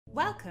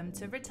Welcome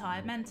to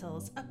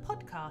Retirementals, a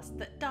podcast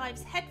that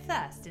dives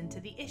headfirst into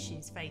the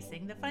issues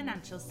facing the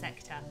financial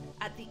sector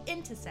at the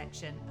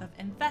intersection of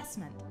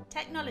investment,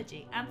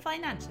 technology and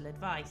financial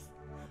advice.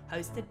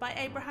 Hosted by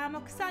Abraham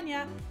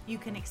Okusanya, you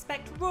can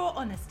expect raw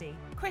honesty,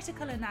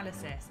 critical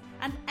analysis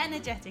and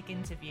energetic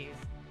interviews.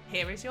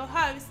 Here is your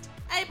host,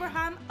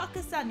 Abraham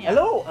Okusanya.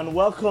 Hello and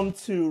welcome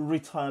to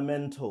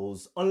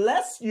Retirementals.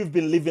 Unless you've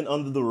been living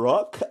under the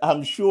rock,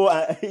 I'm sure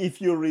if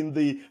you're in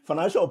the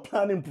financial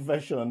planning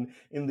profession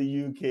in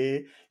the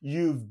UK,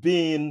 you've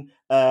been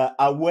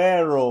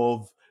aware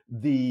of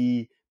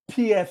the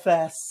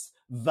PFS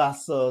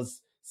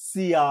versus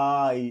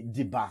CI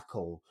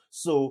debacle.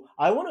 So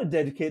I want to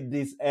dedicate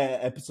this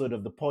episode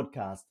of the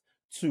podcast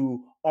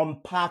to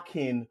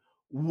unpacking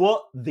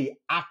what's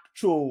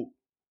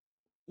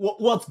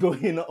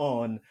going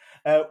on.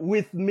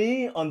 With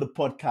me on the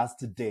podcast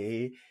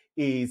today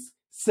is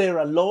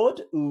Sarah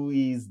Lord, who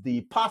is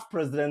the past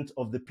president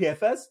of the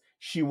PFS.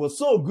 She was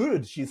so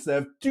good, she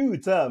served 2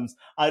 terms.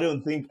 I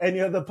don't think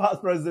any other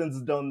past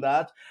president's done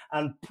that.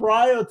 And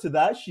prior to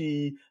that,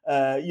 she'd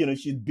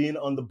been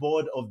on the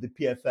board of the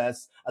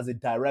PFS as a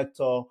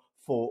director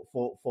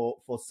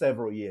for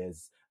several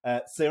years.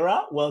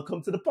 Sarah,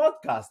 welcome to the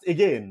podcast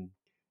again.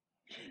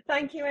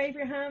 Thank you,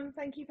 Abraham.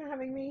 Thank you for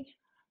having me.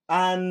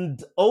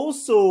 And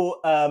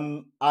also,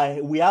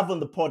 we have on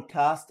the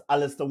podcast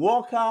Alistair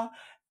Walker.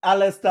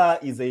 Alistair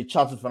is a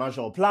chartered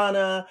financial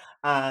planner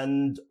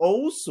and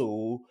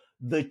also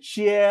the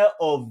chair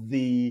of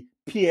the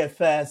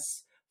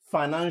PFS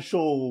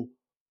financial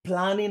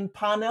planning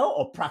panel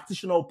or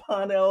practitioner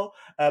panel.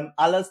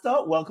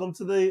 Alistair, welcome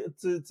to the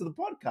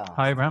podcast.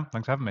 Hi, Abraham.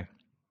 Thanks for having me.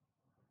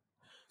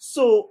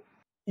 So,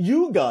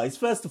 you guys,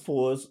 first of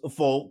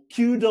all,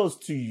 kudos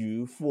to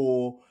you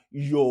for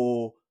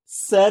your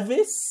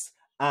service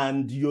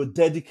and your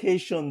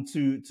dedication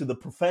to the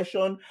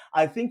profession.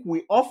 I think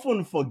we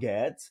often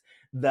forget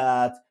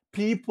that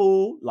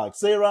people like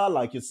Sarah,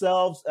 like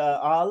yourselves,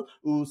 Al,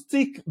 who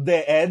stick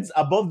their heads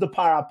above the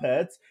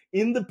parapet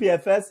in the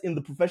PFS, in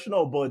the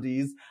professional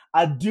bodies,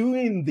 are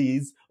doing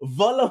this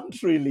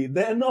voluntarily.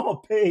 They're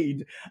not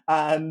paid.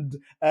 And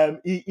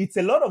it's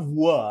a lot of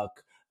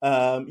work,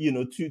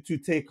 to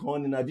take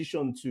on in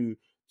addition to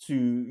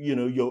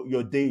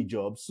your day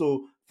job.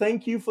 So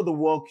thank you for the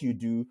work you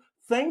do.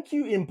 Thank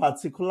you in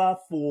particular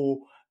for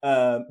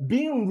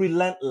being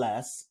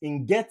relentless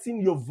in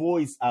getting your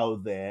voice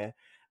out there,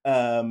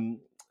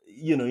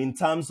 in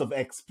terms of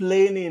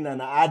explaining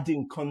and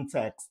adding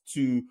context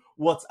to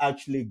what's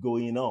actually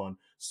going on.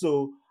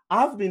 So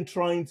I've been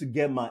trying to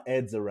get my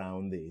heads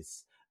around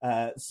this.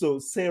 So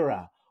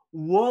Sarah,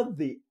 what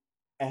the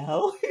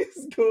hell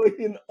is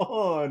going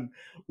on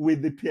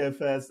with the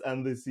PFS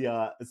and the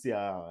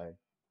CII?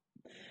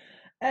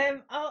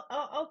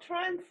 I'll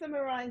try and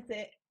summarize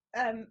it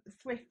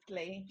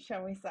swiftly,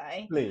 shall we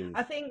say. Please.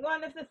 I think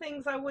one of the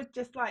things I would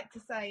just like to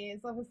say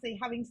is, obviously,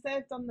 having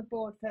served on the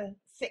board for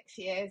 6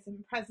 years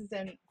and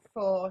president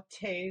for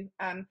 2,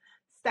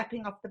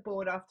 stepping off the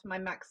board after my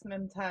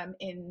maximum term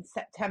in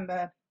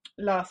September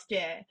last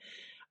year.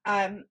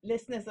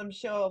 Listeners, I'm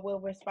sure, will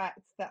respect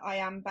that I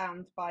am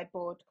bound by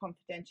board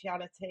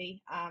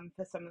confidentiality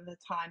for some of the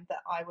time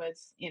that I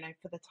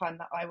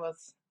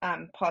was,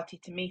 party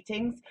to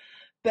meetings.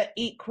 But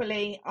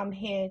equally, I'm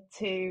here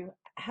to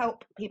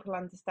help people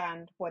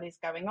understand what is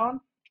going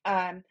on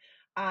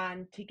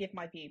and to give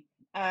my view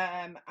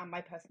and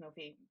my personal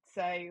view.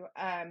 So,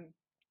 I'm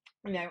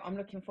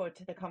looking forward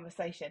to the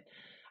conversation.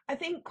 I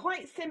think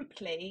quite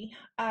simply,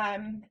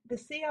 the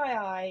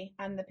CII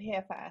and the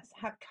PFS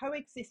have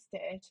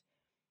coexisted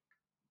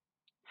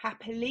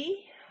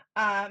happily,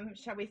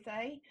 shall we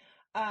say,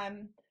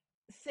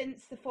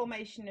 since the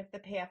formation of the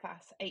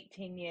PFS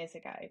 18 years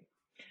ago.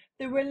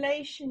 The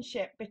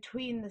relationship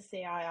between the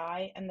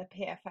CII and the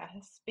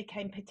PFS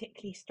became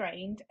particularly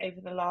strained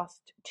over the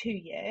last 2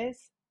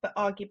 years, but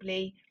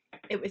arguably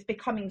it was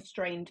becoming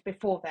strained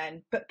before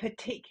then, but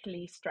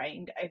particularly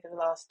strained over the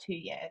last 2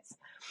 years.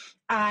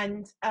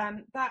 And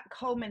that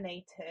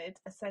culminated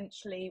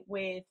essentially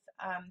with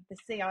the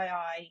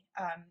CII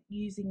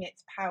using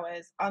its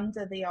powers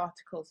under the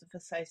Articles of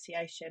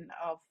Association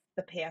of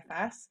the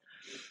PFS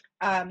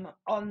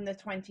on the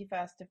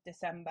 21st of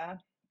December.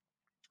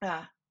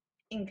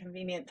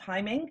 Inconvenient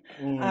timing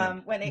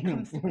when it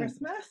comes to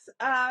Christmas,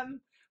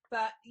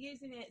 but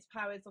using its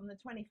powers on the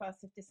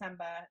 21st of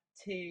December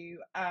to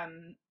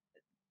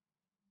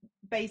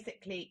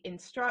basically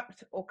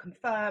instruct or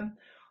confirm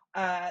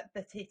that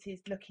it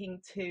is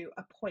looking to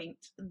appoint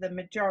the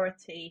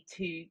majority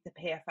to the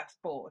PFS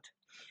board.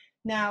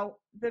 Now,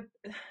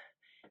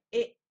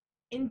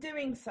 in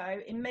doing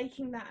so, in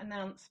making that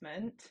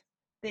announcement,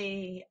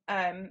 it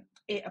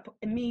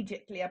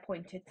immediately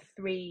appointed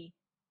 3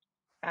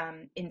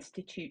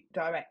 institute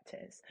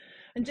directors.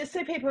 And just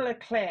so people are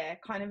clear,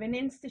 kind of an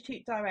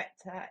institute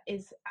director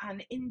is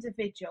an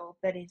individual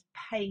that is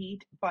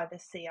paid by the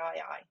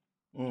CII.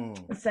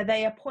 So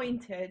they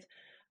appointed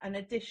an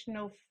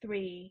additional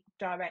 3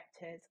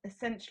 directors,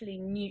 essentially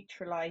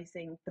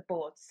neutralizing the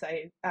board, so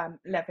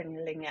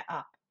leveling it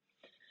up.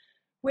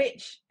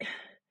 which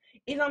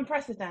is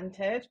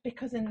unprecedented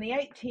because in the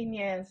 18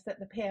 years that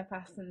the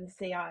PFS and the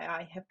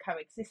CII have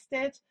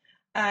coexisted,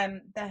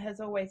 there has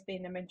always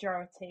been a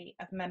majority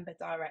of member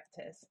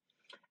directors.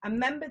 And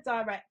member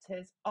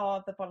directors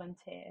are the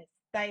volunteers.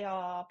 They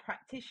are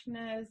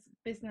practitioners,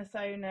 business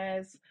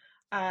owners,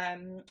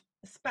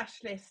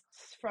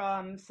 specialists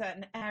from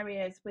certain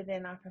areas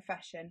within our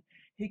profession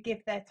who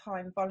give their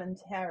time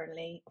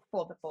voluntarily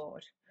for the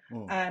board.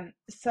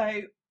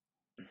 So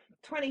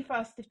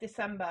 21st of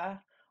December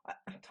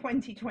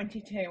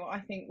 2022, I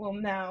think, will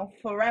now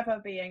forever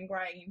be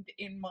ingrained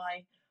in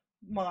my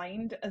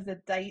mind as a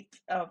date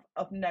of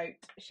note,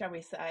 shall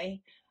we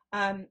say.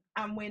 And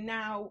we're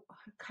now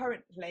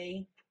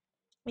currently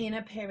in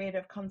a period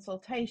of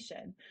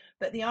consultation,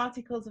 but the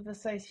Articles of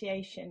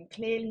Association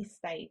clearly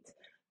state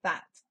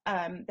that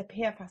the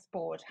PFS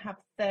board have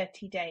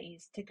 30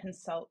 days to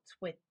consult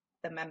with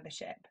the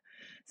membership.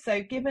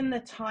 So given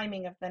the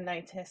timing of the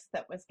notice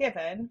that was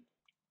given,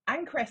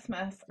 and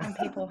Christmas and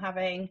people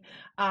having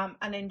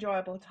an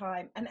enjoyable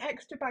time and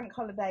extra bank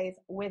holidays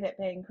with it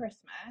being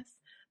Christmas,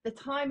 the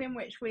time in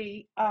which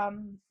we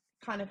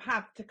kind of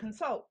have to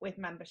consult with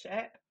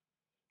membership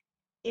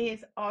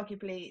is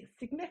arguably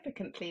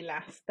significantly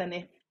less than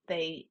if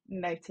the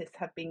notice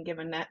had been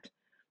given at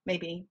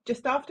maybe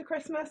just after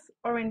Christmas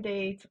or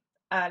indeed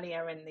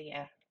earlier in the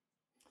year.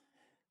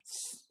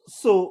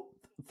 So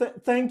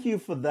thank you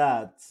for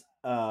that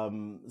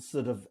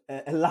sort of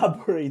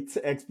elaborate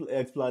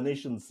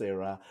explanation,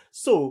 Sarah.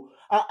 So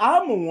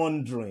I'm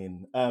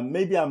wondering,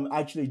 maybe I'm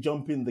actually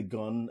jumping the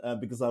gun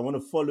because I want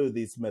to follow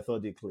this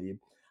methodically.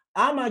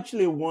 I'm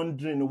actually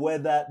wondering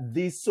whether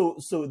this, so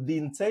the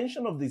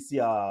intention of the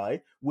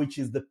CII, which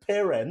is the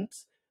parent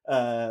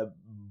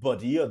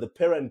body or the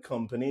parent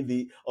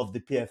company of the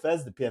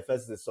PFS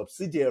is a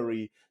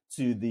subsidiary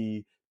to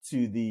the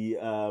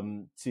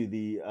CII,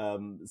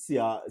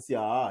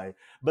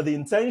 but the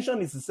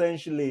intention is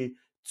essentially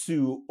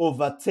to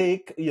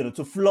overtake,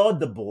 to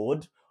flood the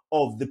board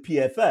of the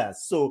PFS.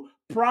 So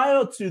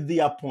prior to the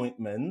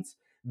appointment,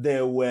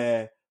 there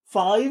were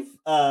 5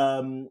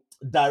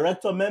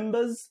 director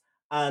members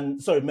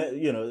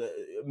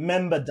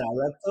member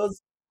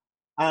directors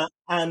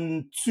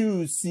and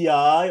 2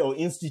 CI or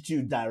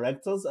institute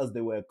directors, as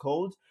they were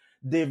called.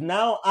 They've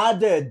now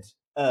added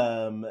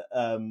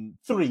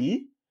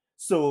 3,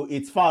 so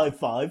it's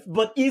 5-5.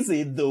 But is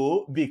it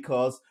though?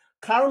 Because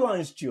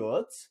Caroline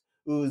Stewart,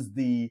 who's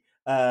the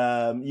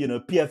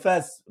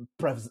PFS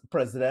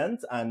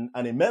president and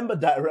a member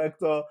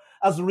director,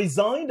 has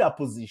resigned her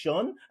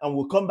position, and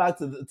we'll come back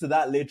to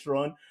that later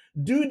on.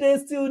 Do they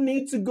still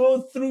need to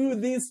go through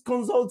this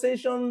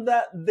consultation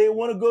that they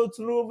want to go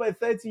through over a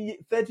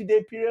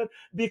 30-day period?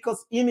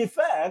 Because in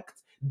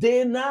effect,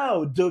 they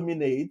now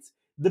dominate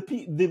the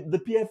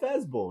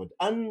PFS board,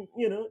 and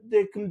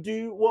they can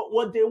do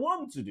what they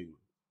want to do.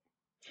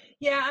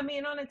 Yeah, I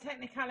mean, on a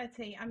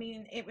technicality, I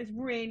mean, it was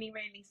really,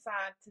 really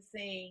sad to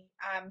see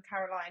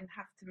Caroline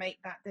have to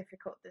make that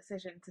difficult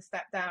decision to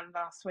step down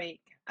last week.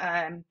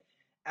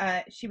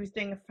 She was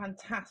doing a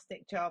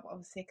fantastic job.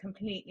 Obviously, I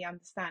completely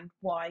understand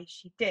why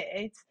she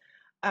did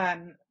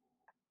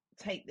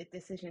take the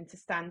decision to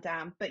stand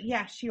down. But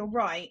yes, you're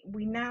right.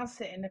 We now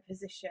sit in a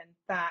position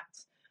that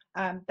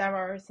there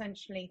are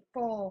essentially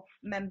 4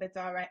 member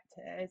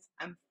directors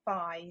and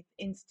 5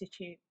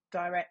 institute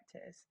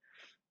directors.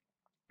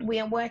 We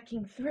are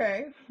working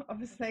through,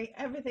 obviously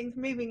everything's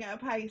moving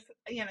at a pace,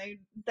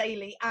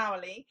 daily,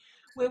 hourly.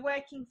 We're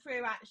working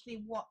through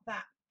actually what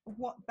that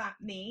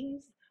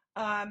means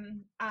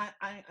and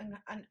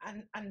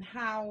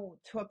how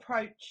to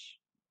approach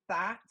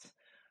that.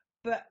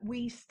 But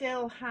we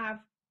still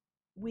have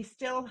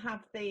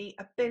the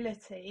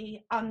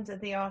ability under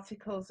the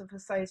Articles of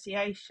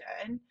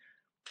Association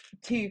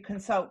to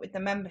consult with the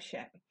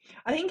membership.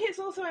 I think it's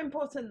also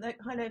important that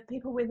kind of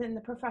people within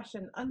the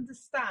profession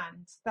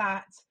understand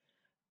that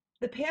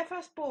the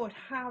PFS board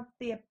have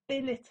the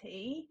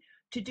ability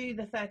to do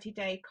the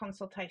 30-day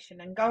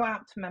consultation and go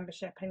out to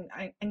membership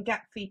and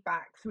get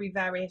feedback through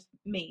various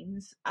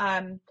means,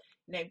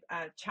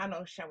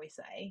 channels, shall we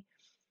say.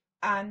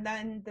 And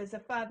then there's a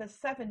further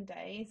 7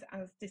 days,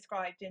 as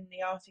described in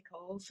the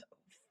articles,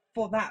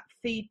 for that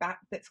feedback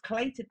that's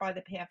collated by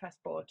the PFS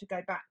board to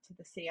go back to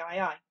the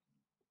CII.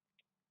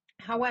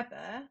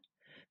 However,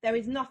 there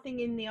is nothing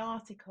in the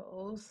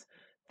articles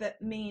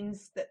that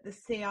means that the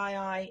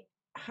CII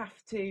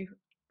have to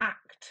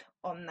act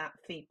on that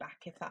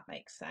feedback, if that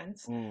makes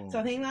sense. So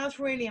I think that's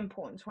really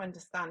important to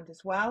understand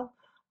as well,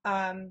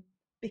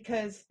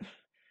 because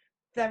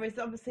there is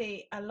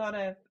obviously a lot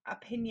of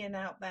opinion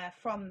out there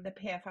from the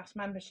PFS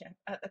membership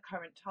at the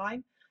current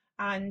time.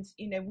 And,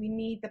 we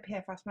need the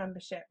PFS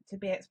membership to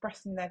be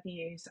expressing their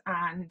views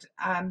and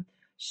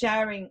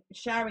sharing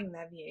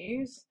their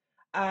views.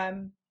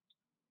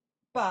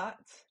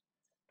 But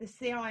the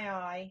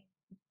CII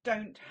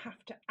don't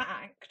have to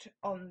act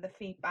on the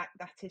feedback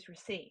that is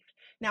received.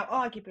 Now,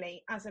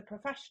 arguably, as a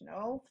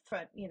professional,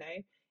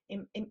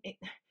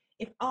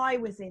 if I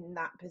was in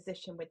that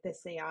position with the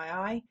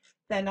CII,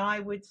 then I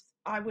would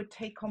I would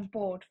take on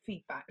board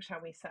feedback,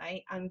 shall we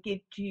say, and give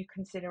due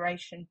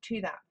consideration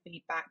to that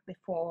feedback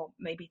before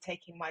maybe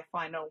taking my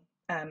final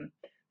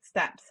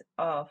steps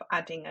of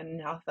adding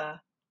another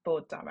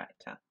board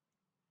director.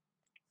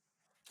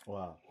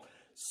 Wow.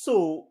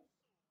 So,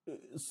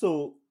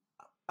 so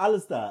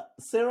Alistair,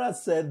 Sarah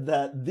said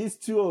that these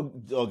two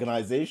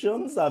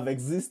organizations have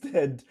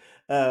existed,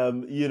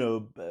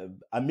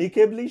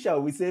 amicably,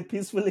 shall we say,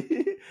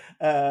 peacefully.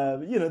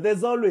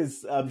 There's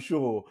always, I'm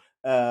sure,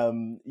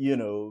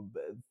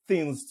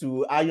 things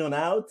to iron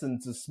out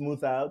and to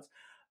smooth out.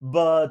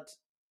 But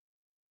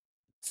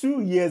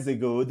 2 years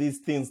ago, these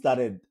things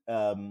started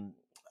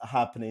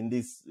happening,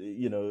 this,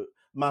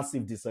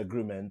 massive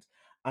disagreement.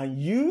 And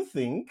you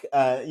think,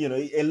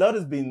 a lot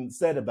has been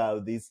said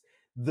about this,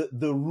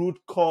 the root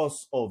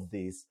cause of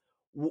this.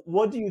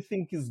 What do you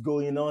think is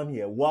going on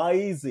here? Why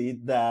is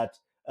it that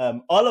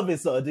all of a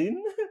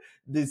sudden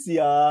the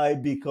CI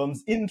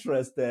becomes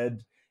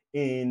interested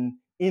in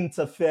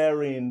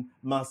interfering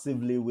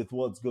massively with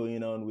what's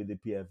going on with the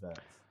PFS?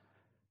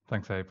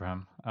 Thanks,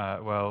 Abraham.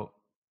 Well,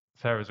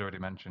 Sarah's already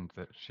mentioned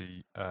that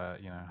she,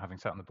 having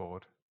sat on the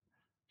board,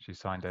 she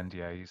signed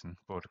NDAs and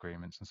board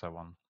agreements and so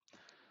on.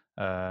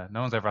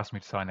 No one's ever asked me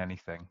to sign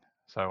anything,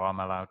 so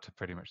I'm allowed to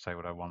pretty much say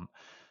what I want.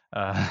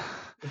 And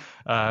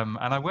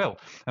I will.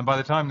 And by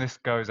the time this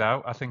goes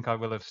out, I think I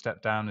will have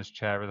stepped down as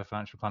chair of the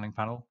financial planning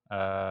panel.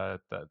 On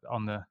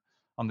the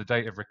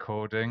date of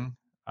recording,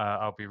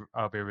 I'll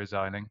be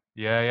resigning.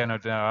 No,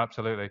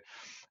 absolutely.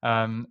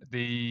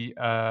 Funnily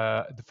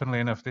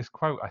enough, this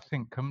quote I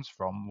think comes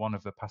from one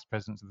of the past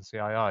presidents of the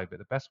CII. But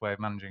the best way of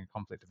managing a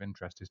conflict of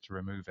interest is to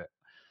remove it.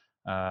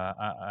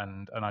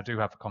 And I do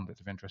have a conflict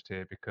of interest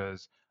here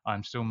because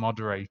I'm still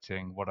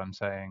moderating what I'm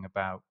saying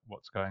about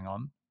what's going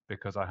on,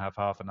 because I have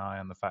half an eye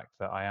on the fact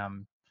that I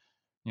am,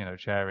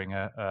 chairing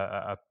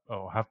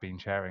or have been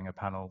chairing a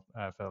panel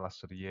for the last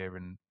sort of year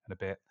and a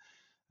bit.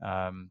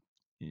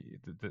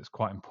 That's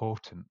quite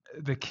important.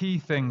 The key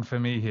thing for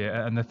me here,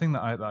 and the thing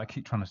that I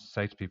keep trying to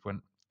say to people,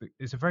 and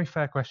it's a very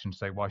fair question to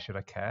say, why should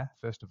I care?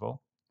 First of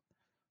all,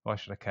 why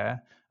should I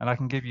care? And I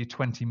can give you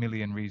 20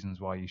 million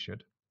reasons why you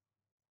should.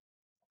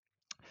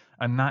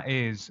 And that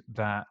is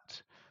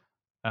that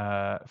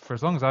for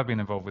as long as I've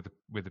been involved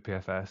with the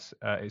PFS,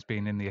 it's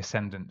been in the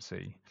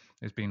ascendancy.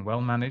 It's been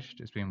well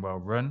managed, it's been well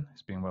run,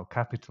 it's been well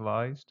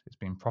capitalized, it's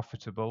been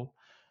profitable,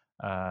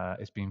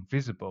 it's been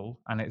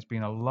visible, and it's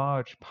been a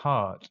large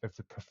part of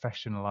the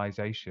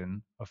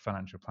professionalization of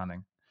financial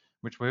planning,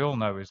 which we all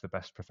know is the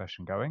best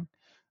profession going.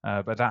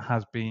 But that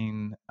has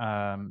been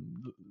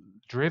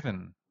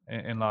driven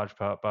in large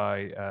part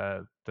by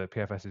the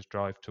PFS's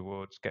drive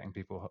towards getting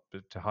people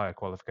to higher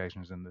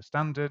qualifications than the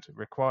standard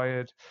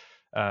required,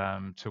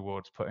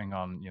 towards putting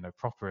on,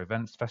 proper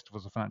events,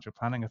 festivals of financial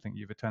planning. I think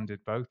you've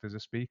attended both as a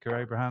speaker,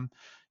 Abraham.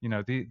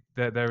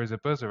 There is a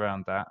buzz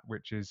around that,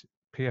 which is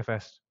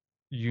PFS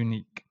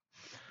unique.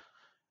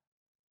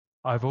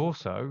 I've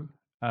also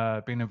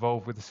been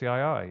involved with the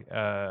CII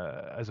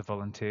as a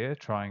volunteer,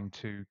 trying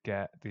to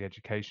get the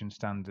education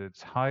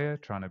standards higher,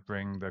 trying to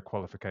bring the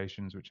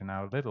qualifications, which are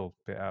now a little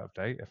bit out of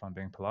date, if I'm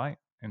being polite,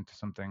 into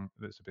something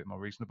that's a bit more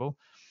reasonable.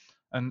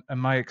 And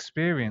my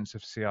experience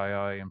of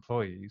CII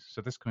employees,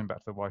 so this coming back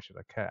to the why should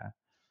I care,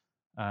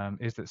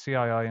 is that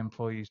CII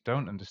employees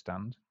don't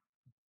understand,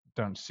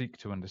 don't seek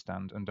to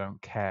understand, and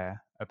don't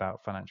care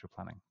about financial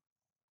planning.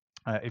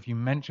 If you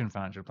mention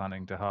financial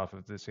planning to half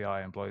of the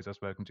CII employees I've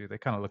spoken to, they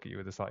kind of look at you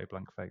with a slightly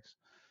blank face.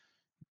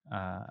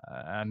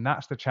 And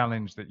that's the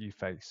challenge that you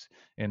face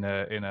in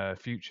a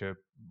future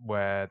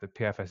where the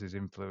PFS's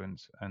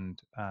influence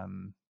and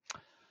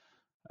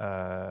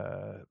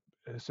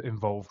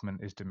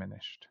involvement is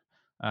diminished.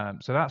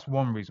 So that's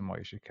one reason why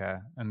you should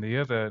care. And the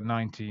other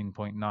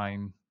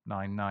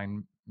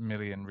 19.999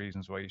 million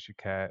reasons why you should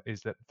care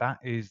is that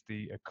is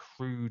the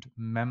accrued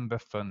member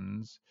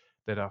funds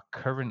that are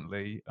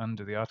currently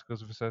under the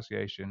Articles of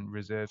Association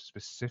reserved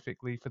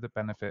specifically for the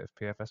benefit of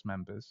PFS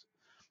members.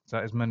 So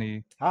that is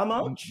money. How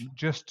much?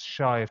 Just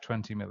shy of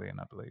 20 million,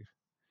 I believe.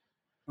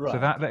 Right, so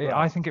that right.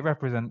 I think it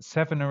represents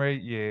 7 or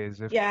 8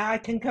 years of. Yeah, I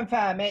can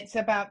confirm it's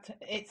about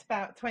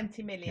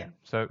 20 million.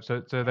 Yeah.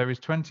 So there is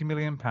 20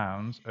 million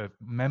pounds of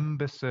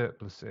member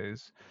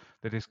surpluses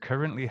that is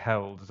currently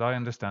held, as I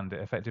understand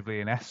it,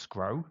 effectively in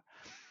escrow.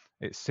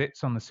 It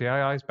sits on the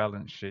CII's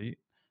balance sheet.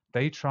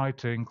 They tried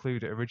to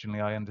include it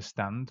originally, I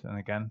understand, and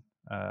again,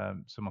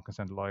 someone can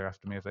send a lawyer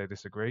after me if they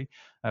disagree,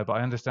 but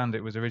I understand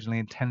it was originally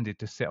intended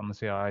to sit on the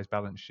CII's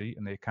balance sheet,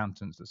 and the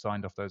accountants that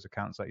signed off those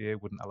accounts that year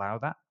wouldn't allow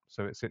that,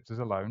 so it sits as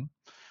a loan.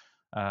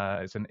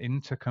 It's an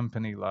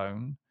intercompany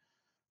loan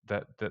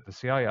that the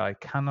CII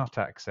cannot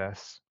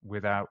access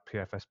without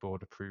PFS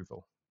board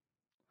approval.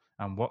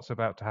 And what's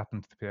about to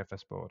happen to the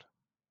PFS board?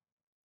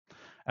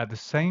 At the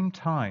same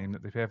time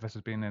that the PFS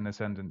has been in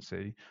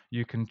ascendancy,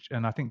 you can,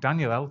 and I think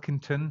Daniel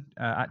Elkington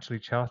actually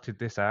charted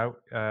this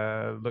out,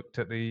 looked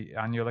at the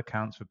annual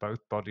accounts for both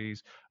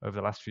bodies over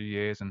the last few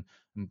years and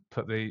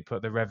put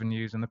the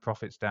revenues and the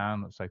profits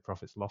down, let's say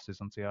profits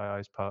losses on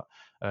CII's part,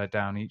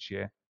 down each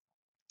year.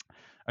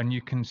 And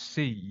you can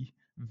see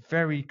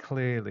very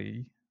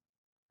clearly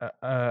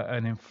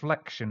an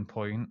inflection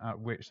point at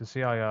which the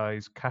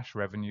CII's cash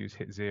revenues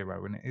hit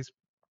zero, and it is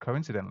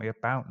coincidentally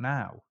about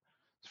now,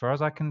 as far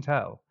as I can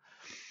tell.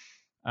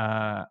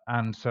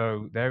 And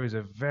so there is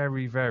a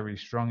very, very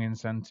strong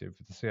incentive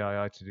for the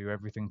CII to do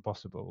everything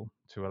possible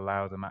to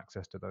allow them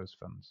access to those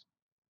funds.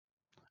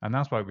 And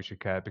that's why we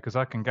should care, because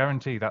I can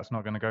guarantee that's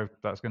not going to go.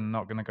 That's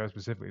not going to go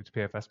specifically to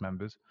PFS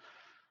members.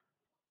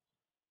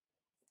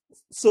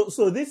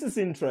 So this is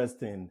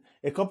interesting.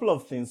 A couple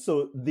of things.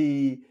 So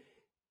the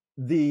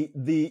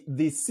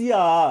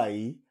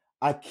CII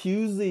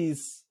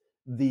accuses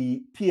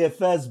the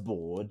PFS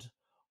board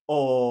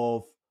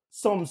of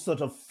some sort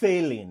of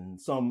failing,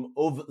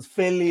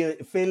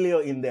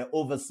 failure in their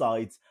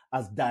oversight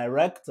as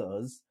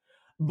directors.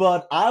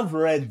 But I've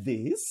read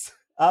these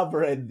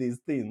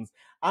things,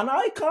 and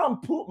I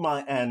can't put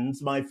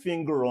my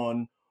finger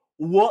on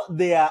what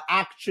they are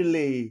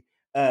actually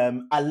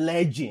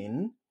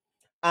alleging,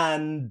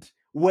 and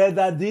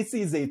whether this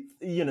is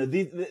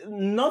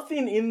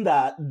nothing in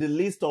the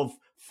list of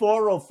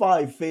 4 or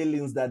 5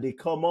 failings that they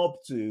come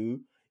up to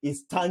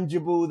is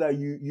tangible that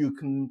you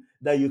can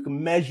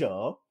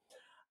measure.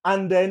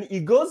 And then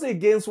it goes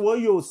against what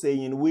you're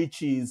saying,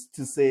 which is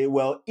to say,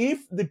 well,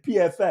 if the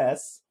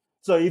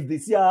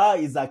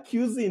CII is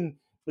accusing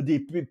the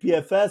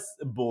PFS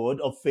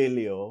board of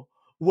failure,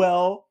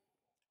 well,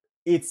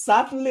 it's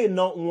certainly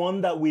not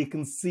one that we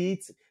can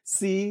see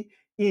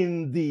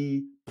in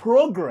the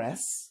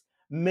progress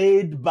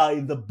made by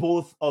the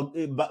both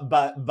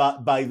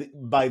by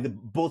the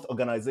both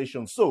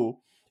organizations. So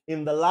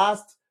in the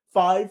last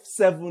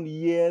 5-7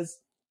 years,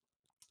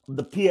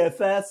 the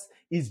PFS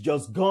is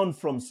just gone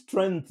from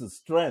strength to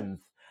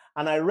strength.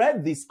 And I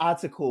read this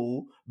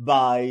article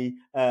by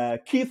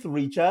Keith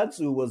Richards,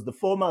 who was the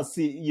former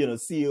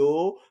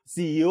CEO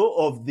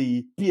of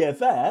the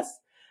PFS,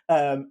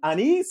 and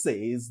he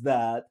says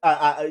that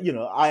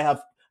I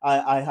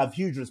have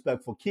huge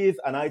respect for Keith,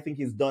 and I think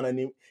he's done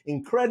an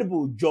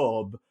incredible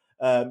job,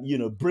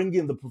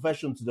 bringing the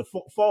profession to the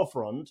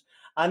forefront.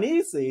 And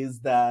he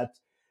says that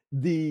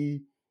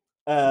the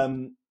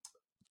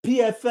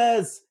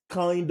PFS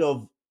kind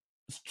of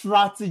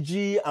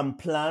strategy and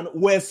plan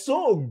were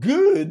so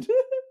good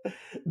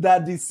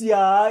that the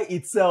CII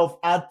itself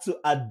had to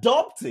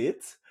adopt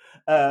it,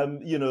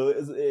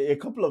 a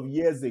couple of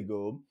years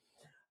ago.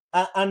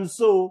 And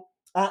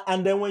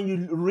then when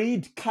you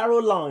read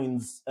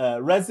Caroline's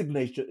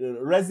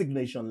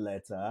resignation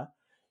letter,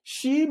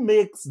 she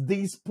makes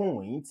this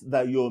point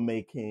that you're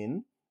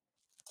making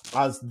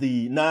as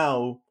the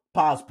now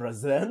past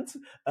president,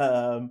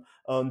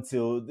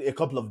 until a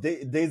couple of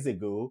days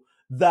ago,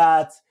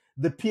 that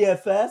the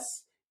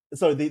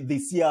the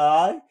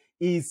CII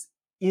is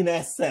in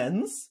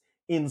essence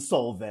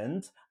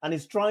insolvent and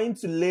is trying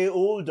to lay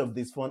hold of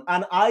this fund.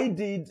 And I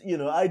did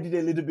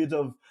a little bit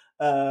of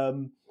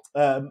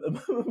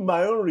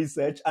my own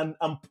research and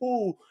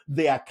pull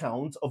the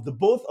account of the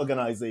both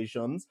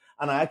organizations,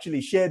 and I actually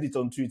shared it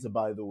on Twitter,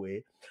 by the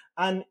way,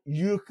 and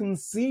you can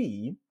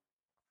see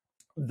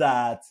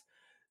that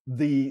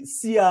the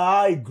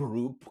CII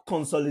group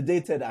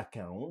consolidated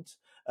account,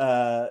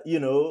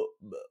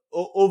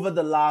 over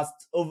the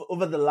last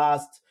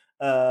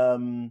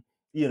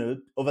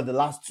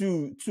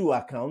two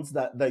accounts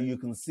that you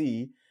can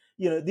see,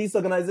 this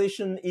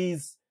organization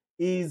is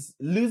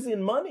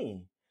losing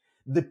money.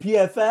 The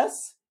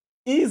PFS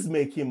is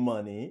making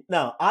money.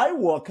 Now, I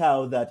work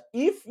out that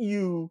if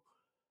you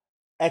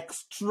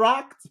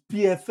extract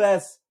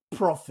PFS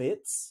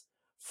profits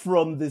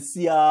from the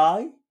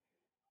CII,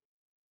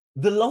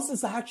 the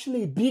losses are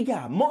actually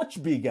bigger,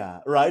 much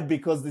bigger, right?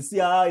 Because the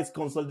CII's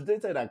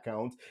consolidated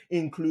account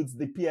includes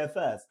the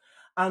PFS.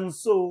 And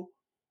so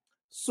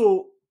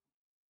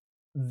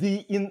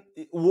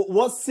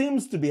what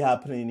seems to be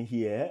happening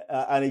here,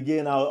 and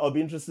again, I'll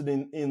be interested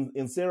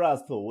in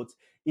Sarah's thoughts,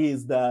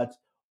 is that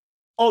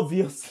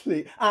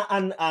obviously,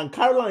 and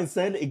Caroline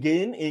said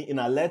again in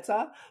a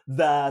letter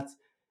that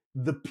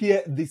the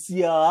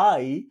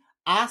CII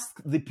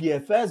asked the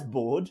PFS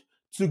board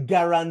to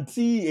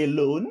guarantee a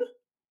loan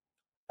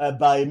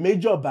by a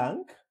major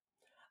bank,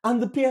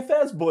 and the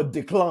PFS board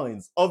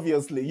declines.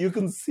 Obviously, you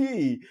can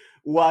see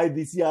why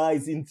the CII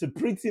is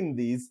interpreting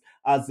this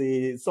as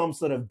some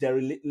sort of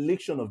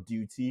dereliction of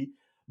duty,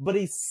 but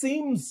it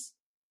seems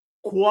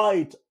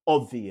quite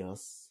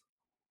obvious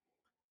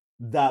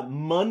that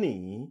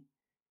money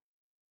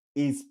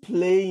is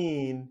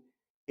playing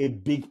a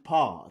big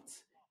part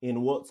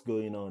in what's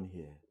going on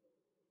here.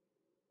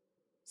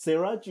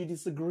 Sarah, do you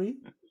disagree?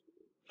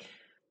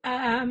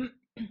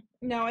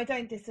 No, I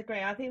don't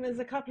disagree. I think there's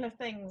a couple of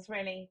things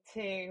really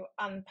to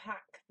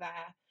unpack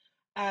there.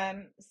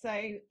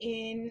 So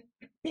in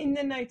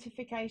the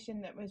notification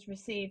that was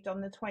received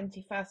on the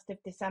 21st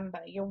of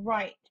December, you're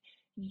right.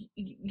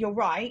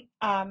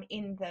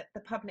 In the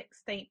public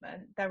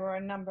statement, there were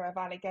a number of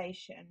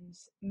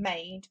allegations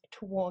made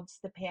towards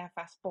the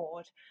PFS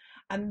board,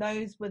 and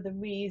those were the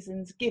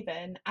reasons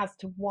given as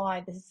to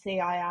why the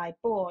CII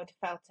board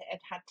felt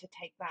it had to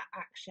take that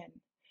action.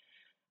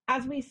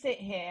 as we sit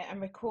here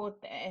and record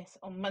this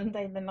on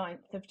Monday, the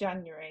 9th of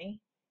January,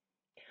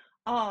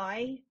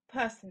 I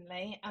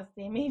personally, as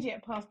the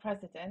immediate past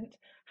president,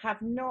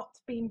 have not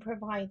been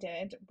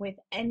provided with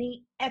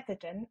any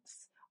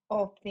evidence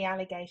of the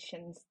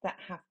allegations that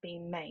have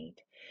been made.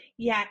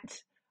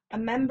 Yet, a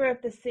member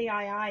of the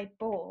CII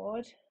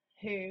board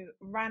who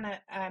ran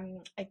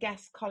a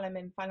guest column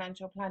in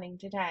Financial Planning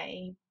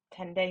Today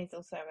 10 days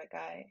or so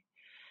ago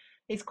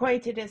is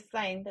quoted as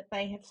saying that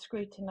they have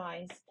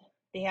scrutinised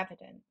the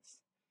evidence.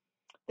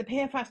 The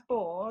PFS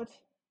board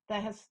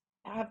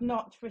have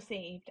not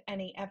received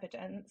any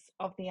evidence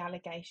of the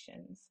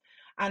allegations.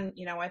 And,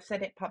 I've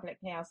said it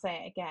publicly, I'll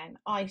say it again.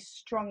 I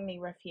strongly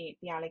refute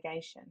the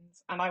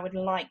allegations, and I would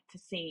like to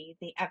see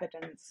the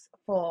evidence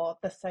for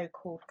the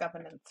so-called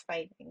governance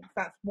failings.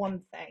 That's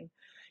one thing.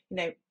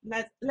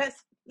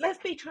 Let's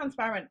be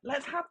transparent.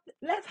 Let's have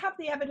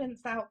the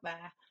evidence out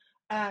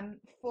there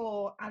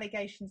for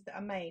allegations that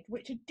are made,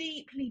 which are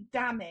deeply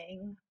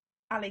damning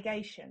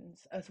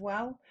allegations as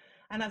well.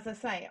 And as I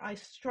say, I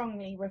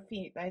strongly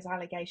refute those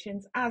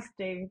allegations, as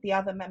do the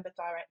other member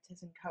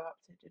directors and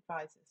co-opted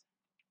advisors.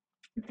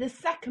 The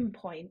second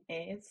point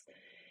is,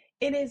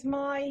 it is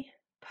my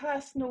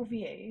personal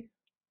view,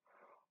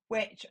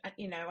 which, I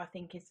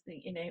think is,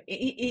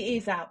 it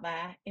is out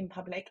there in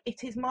public.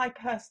 It is my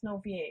personal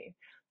view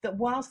that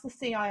whilst the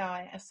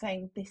CII are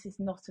saying this is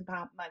not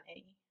about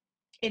money,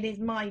 it is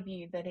my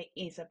view that it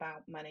is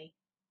about money.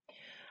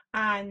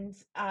 And,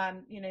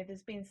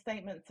 there's been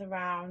statements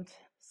around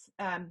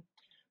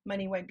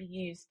money won't be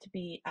used to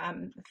be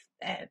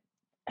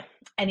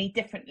any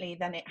differently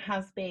than it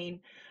has been,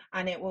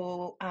 and it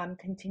will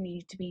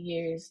continue to be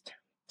used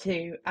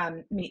to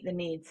meet the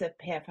needs of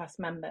PFS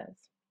members.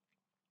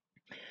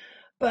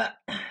 But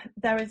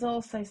there is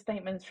also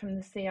statements from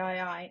the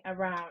CII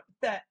around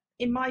that,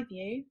 in my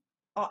view,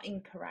 are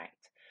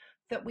incorrect,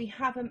 that we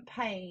haven't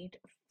paid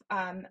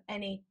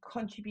any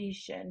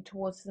contribution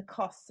towards the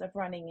costs of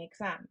running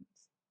exams.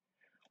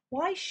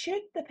 Why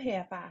should the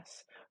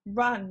PFS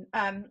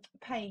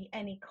pay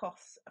any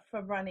costs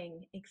for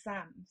running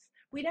exams?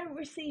 We don't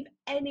receive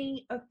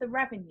any of the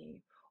revenue.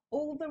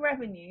 All the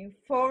revenue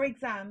for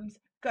exams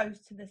goes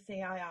to the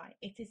CII.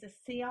 It is a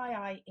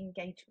CII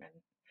engagement.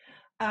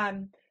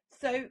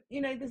 So,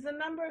 there's a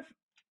number of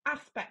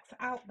aspects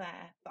out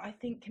there that I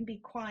think can be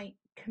quite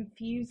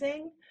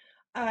confusing.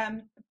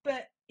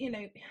 But,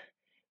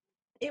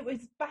 it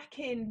was back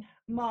in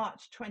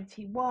March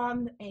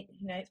 21.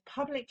 It's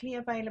publicly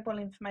available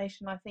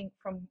information, I think,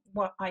 from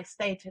what I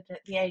stated at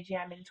the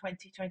AGM in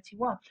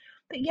 2021.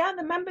 But yeah,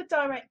 the member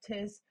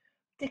directors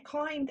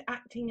declined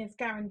acting as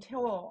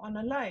guarantor on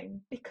a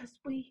loan because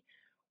we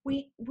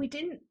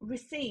didn't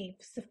receive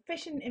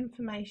sufficient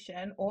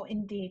information, or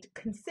indeed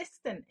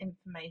consistent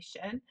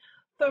information,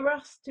 for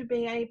us to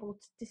be able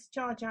to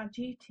discharge our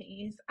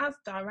duties as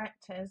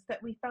directors,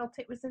 that we felt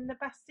it was in the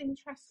best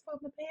interest for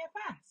the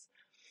PFS.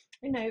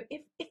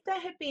 If there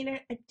had been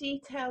a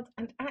detailed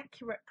and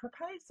accurate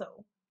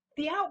proposal,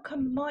 the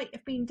outcome might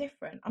have been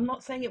different. I'm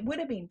not saying it would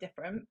have been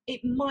different.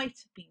 It might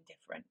have been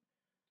different.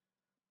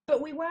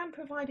 But we weren't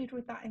provided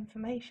with that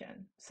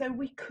information. So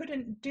we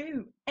couldn't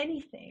do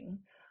anything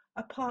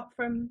apart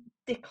from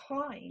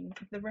decline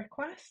the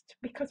request,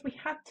 because we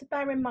had to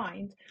bear in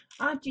mind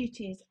our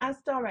duties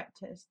as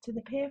directors to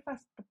the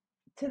PFS,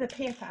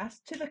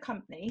 to the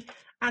company,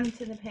 and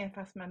to the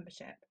PFS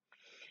membership.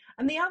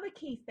 And the other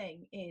key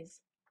thing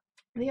is,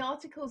 the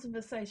Articles of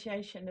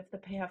Association of the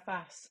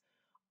PFS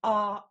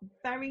are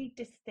very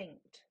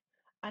distinct,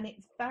 and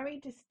it's very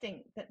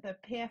distinct that the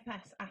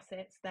PFS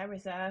assets, their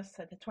reserves,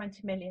 so the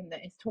 20 million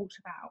that is talked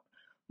about,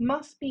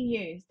 must be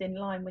used in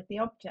line with the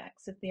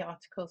objects of the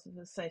Articles of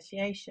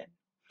Association.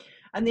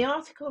 And the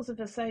Articles of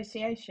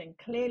Association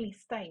clearly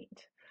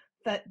state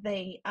that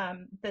the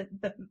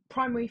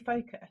primary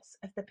focus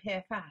of the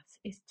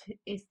PFS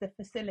is the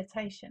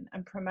facilitation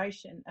and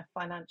promotion of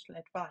financial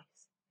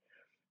advice.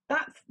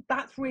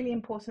 That's really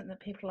important that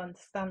people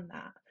understand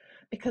that,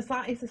 because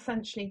that is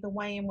essentially the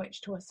way in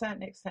which, to a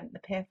certain extent, the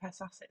PFS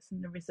assets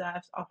and the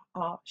reserves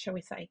are, shall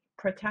we say,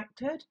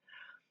 protected.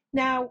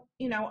 Now,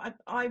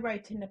 I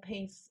wrote in a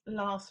piece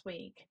last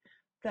week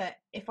that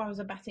if I was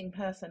a betting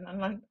person,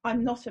 and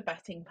I'm not a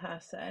betting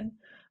person,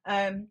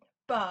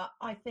 but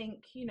I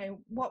think,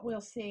 what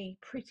we'll see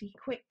pretty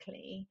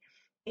quickly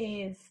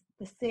is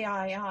the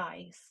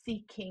CII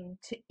seeking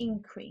to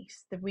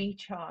increase the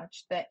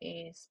recharge that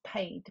is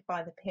paid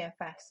by the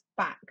PFS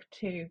back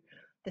to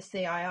the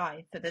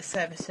CII for the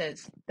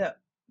services that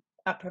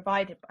are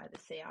provided by the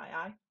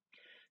CII.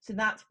 So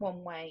that's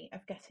one way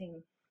of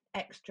getting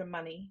extra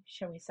money,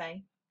 shall we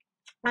say.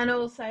 And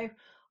also,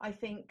 I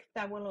think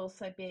there will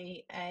also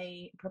be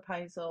a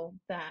proposal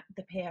that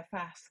the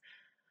PFS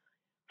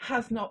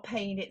has not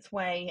paid its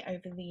way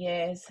over the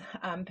years,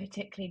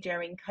 particularly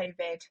during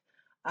COVID,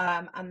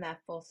 and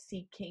therefore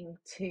seeking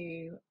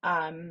to,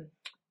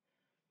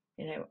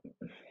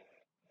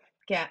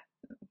 get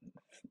a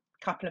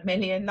couple of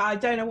million. I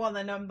don't know what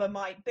the number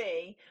might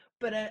be,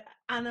 but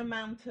an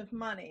amount of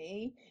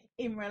money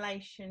in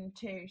relation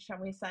to, shall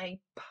we say,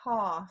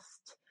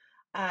 past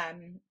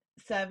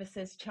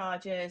services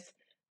charges,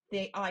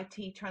 the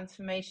IT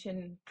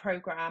transformation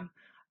program.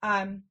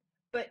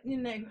 But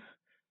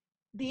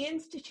the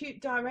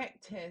institute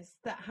directors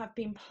that have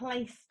been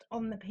placed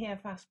on the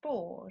PFS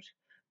board,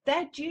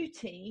 their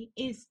duty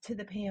is to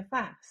the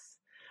PFS.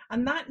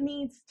 And that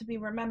needs to be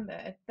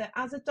remembered, that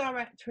as a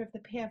director of the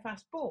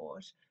PFS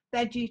board,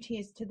 their duty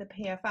is to the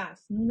PFS,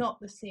 not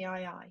the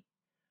CII.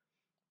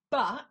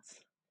 But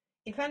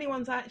if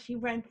anyone's actually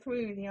read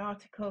through the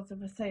Articles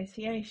of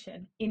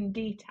Association in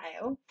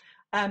detail,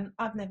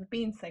 I've never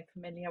been so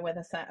familiar with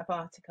a set of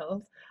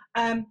articles.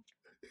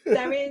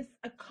 There is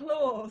a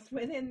clause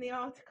within the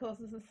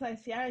Articles of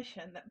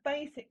Association that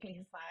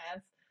basically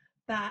says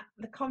that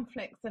the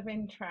conflicts of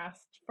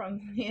interest from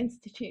the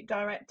institute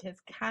directors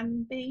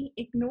can be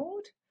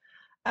ignored.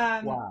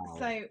 Wow.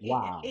 So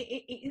Wow.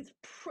 it is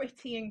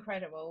pretty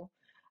incredible.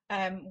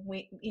 And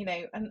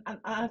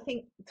I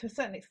think to a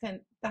certain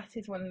extent that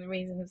is one of the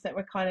reasons that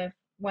we're kind of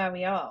where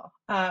we are.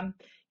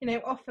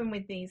 Often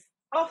with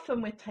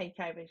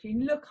takeovers,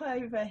 you look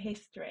over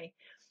history,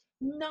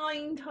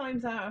 9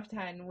 times out of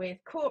 10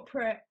 with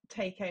corporate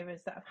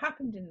takeovers that have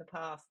happened in the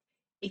past,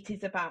 it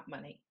is about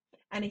money.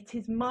 And it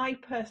is my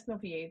personal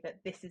view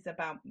that this is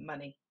about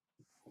money.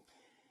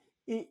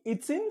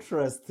 It's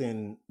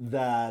interesting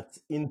that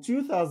in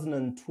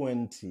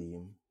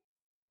 2020,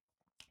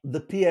 the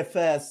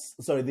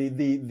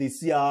the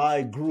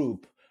CII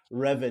group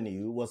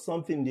revenue was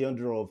something in the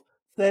order of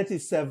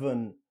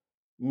 37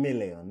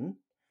 million,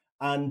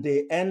 and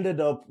they ended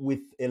up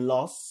with a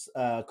loss,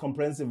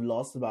 comprehensive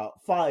loss,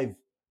 about 5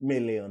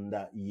 million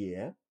that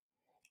year,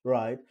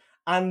 right?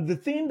 And the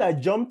thing that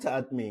jumped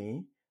at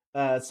me,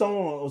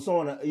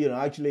 someone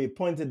actually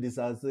pointed this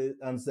out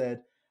and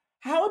said,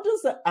 how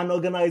does an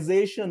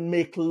organization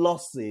make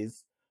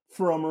losses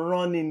from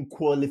running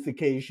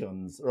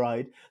qualifications,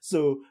 right?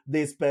 So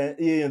they spent,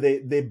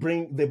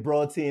 they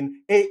brought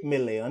in 8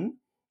 million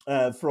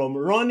from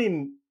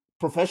running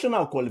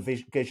professional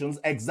qualifications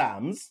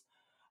exams,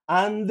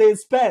 and they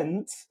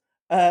spent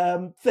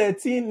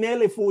 13,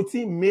 nearly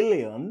 14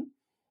 million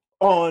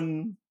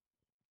on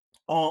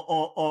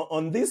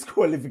this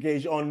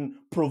qualification, on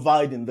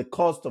providing the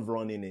cost of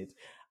running it.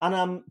 And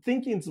I'm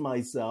thinking to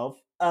myself,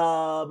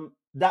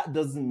 that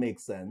doesn't make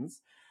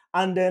sense.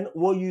 And then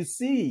what you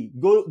see,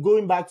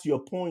 going back to your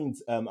point,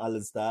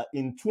 Alistair,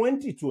 in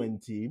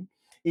 2020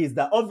 is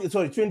that,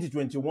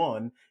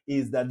 2021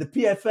 is that the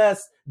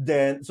PFS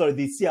the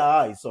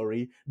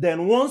CII,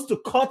 then wants to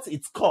cut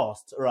its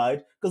cost,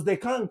 right? Because they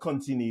can't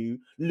continue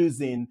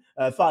losing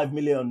 5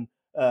 million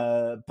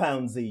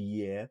pounds a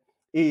year.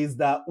 Is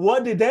that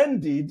what they then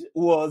did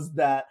was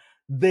that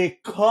they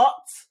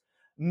cut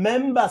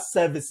member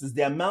services,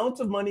 the amount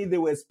of money they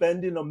were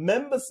spending on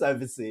member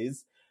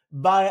services,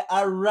 by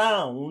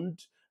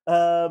around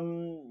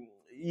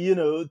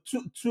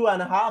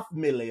 2.5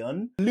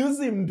 million.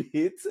 Losing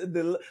bit,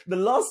 the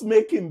loss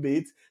making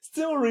bit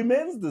still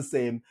remains the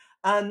same.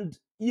 And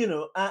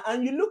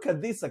and you look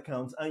at this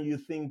account and you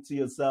think to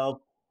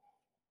yourself,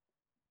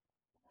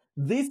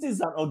 this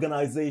is an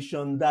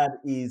organization that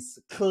is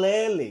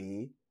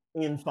clearly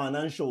in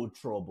financial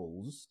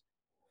troubles.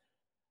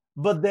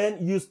 But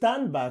then you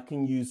stand back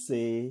and you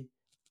say,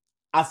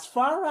 as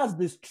far as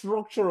the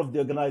structure of the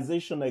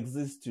organization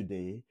exists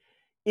today,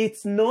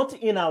 it's not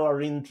in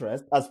our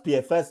interest as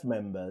PFS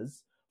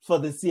members for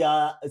the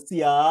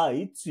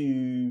CII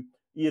to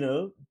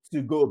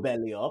go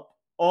belly up,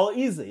 or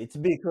is it?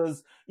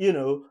 Because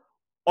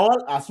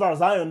all, as far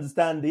as I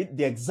understand it,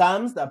 the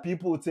exams that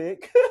people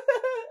take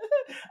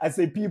I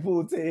say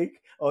people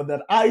take, or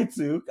that I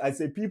took, I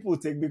say people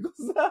take,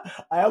 because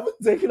I haven't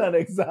taken an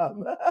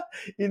exam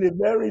in a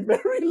very,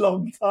 very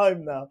long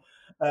time now.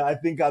 I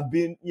think I've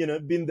been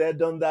there,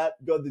 done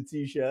that, got the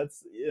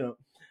t-shirts,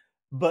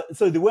 But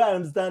so the way I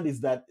understand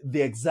is that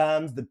the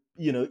exams,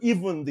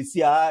 even the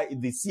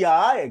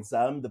CII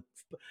exam, the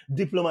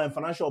diploma in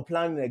financial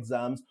planning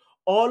exams,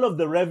 all of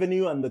the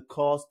revenue and the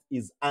cost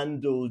is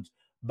handled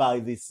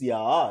by the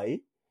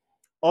CII.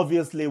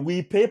 Obviously,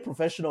 we pay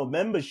professional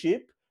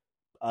membership.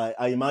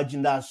 I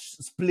imagine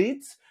that's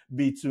split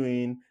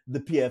between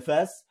the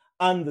PFS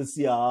and the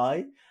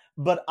CII.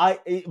 But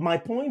my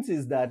point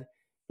is that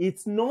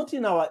it's not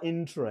in our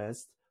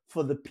interest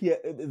for the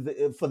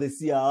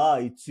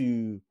CII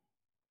to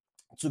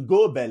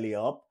go belly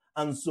up.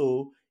 And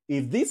so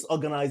if this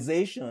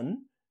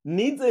organization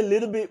needs a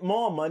little bit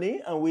more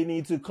money and we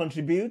need to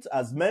contribute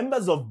as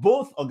members of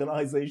both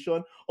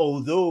organizations,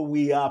 although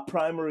we are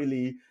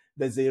primarily,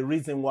 there's a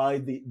reason why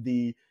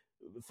the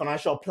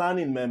financial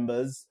planning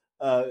members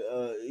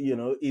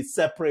is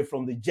separate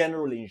from the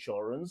general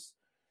insurance.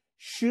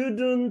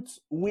 Shouldn't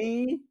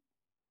we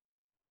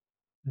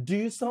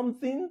do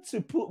something to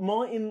put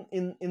more in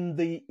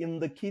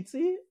the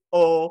kitty?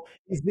 Or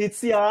is it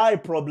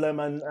CII problem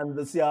and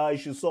the CII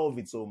should solve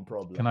its own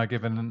problem? Can I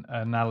give an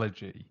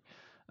analogy?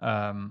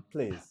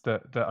 Please.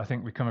 That I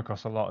think we come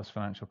across a lot as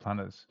financial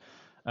planners.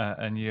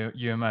 And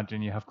you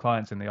imagine you have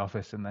clients in the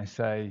office and they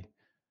say,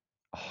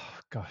 oh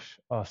gosh,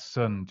 our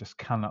son just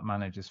cannot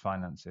manage his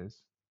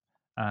finances.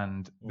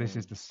 and this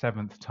is the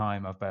 7th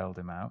time I've bailed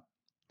him out,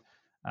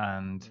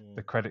 and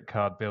the credit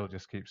card bill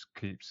just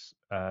keeps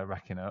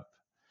racking up.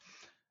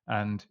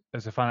 And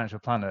as a financial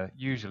planner,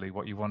 usually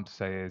what you want to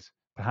say is,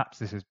 perhaps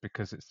this is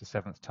because it's the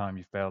 7th time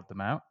you've bailed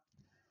them out,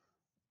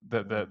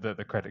 that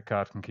the credit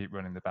card can keep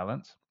running the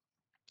balance.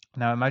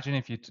 Now, imagine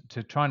if you,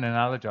 to try and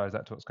analogize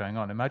that to what's going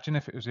on, imagine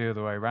if it was the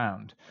other way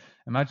around.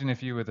 Imagine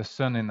if you were the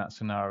son in that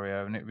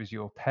scenario and it was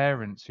your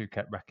parents who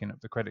kept racking up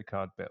the credit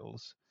card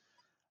bills.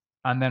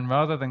 And then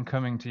rather than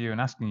coming to you and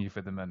asking you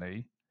for the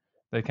money,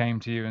 they came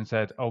to you and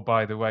said, oh,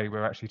 by the way,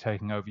 we're actually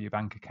taking over your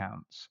bank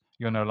accounts.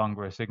 You're no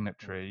longer a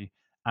signatory,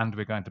 and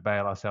we're going to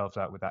bail ourselves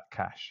out with that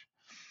cash.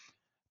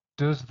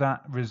 Does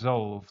that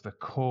resolve the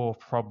core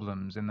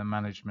problems in the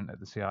management at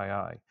the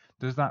CII?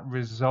 Does that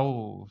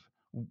resolve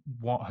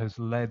what has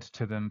led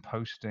to them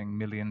posting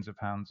millions of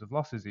pounds of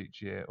losses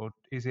each year? Or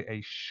is it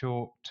a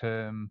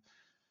short-term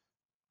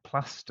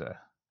plaster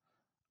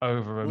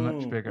over a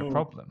much bigger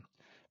problem?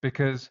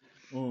 Because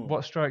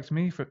what strikes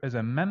me as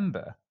a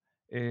member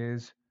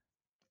is,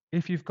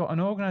 if you've got an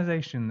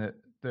organization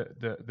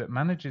that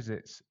manages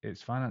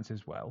its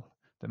finances well,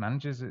 that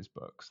manages its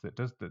books, that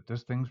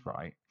does things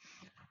right,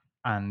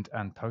 and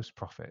post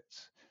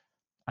profits,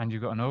 and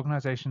you've got an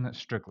organization that's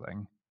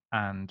struggling,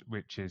 and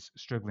which is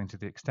struggling to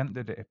the extent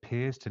that it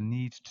appears to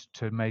need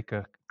to make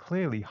a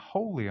clearly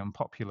wholly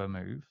unpopular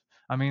move.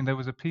 I mean, there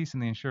was a piece in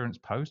the Insurance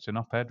Post, an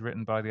op-ed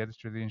written by the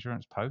editor of the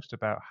Insurance Post,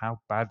 about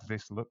how bad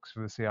this looks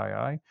for the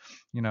CII,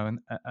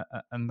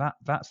 and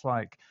that's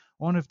like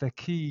one of the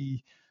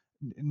key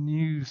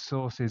news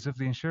sources of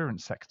the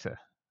insurance sector,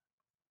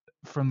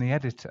 from the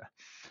editor.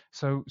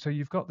 So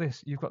you've got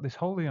this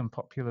wholly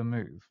unpopular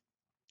move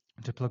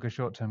to plug a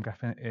short-term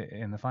gap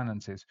in the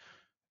finances.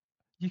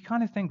 You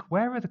kind of think,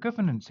 where are the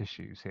governance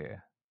issues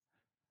here?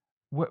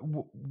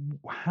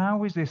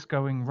 How is this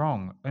going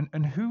wrong?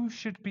 And who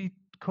should be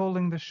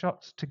calling the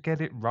shots to get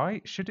it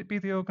right? Should it be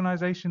the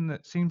organisation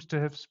that seems to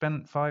have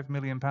spent £5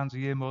 million a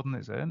year more than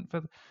it's earned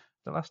for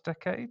the last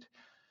decade?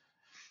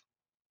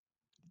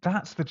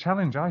 That's the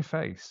challenge I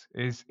face.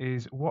 Is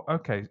what?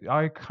 Okay,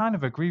 I kind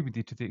of agree with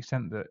you to the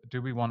extent that,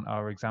 do we want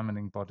our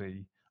examining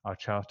body, our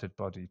chartered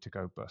body, to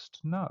go bust?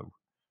 No,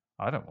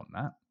 I don't want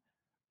that.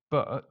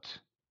 But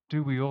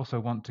do we also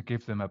want to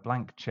give them a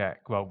blank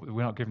check? Well,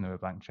 we're not giving them a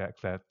blank check.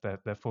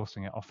 They're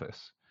forcing it off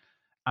us,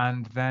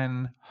 and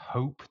then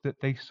hope that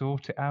they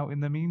sort it out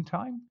in the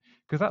meantime,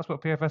 because that's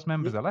what PFS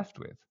members are left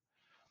with.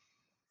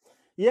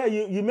 Yeah,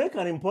 you make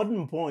an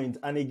important point.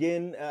 And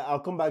again, I'll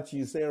come back to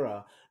you,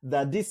 Sarah,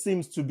 that this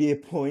seems to be a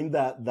point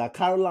that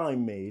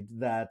Caroline made,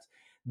 that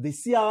the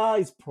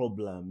CII's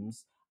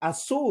problems are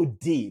so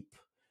deep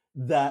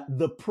that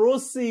the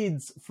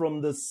proceeds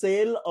from the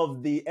sale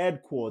of the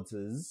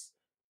headquarters,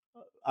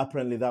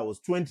 apparently that was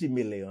 20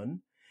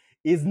 million,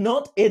 is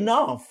not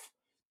enough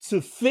to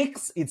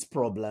fix its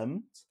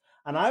problems.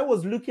 And I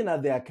was looking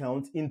at the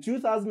account in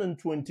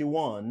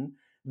 2021,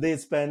 they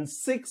spent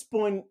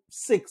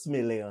 6.6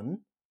 million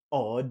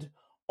odd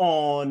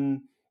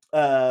on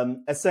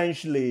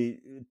essentially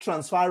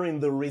transferring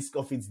the risk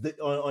of its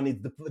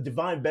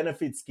defined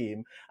benefit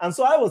scheme. And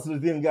so I was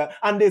looking at,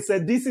 and they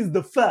said this is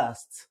the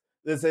first.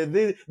 They said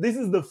this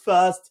is the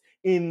first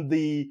in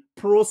the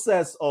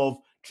process of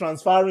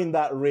transferring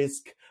that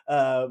risk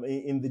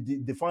in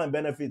the defined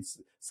benefits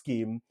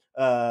scheme.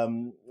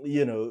 And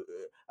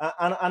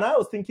I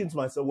was thinking to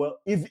myself, well,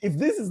 if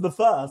this is the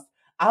first,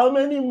 how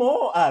many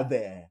more are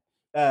there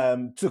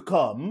to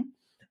come?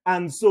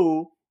 And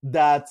so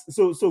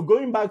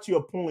going back to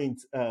your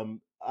point,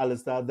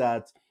 Alistair,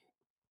 that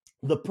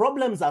the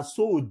problems are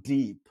so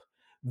deep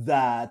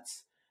that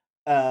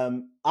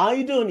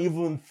I don't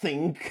even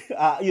think,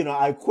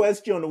 I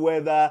question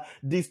whether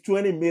this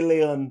 20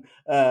 million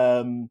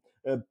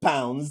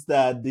pounds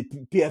that the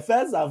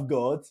PFS have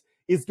got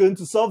is going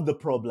to solve the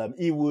problem.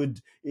 It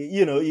would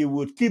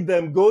keep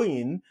them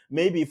going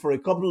maybe for a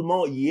couple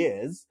more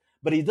years,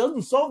 but it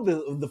doesn't solve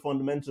the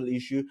fundamental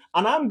issue.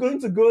 And I'm going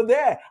to go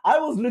there. I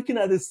was looking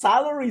at the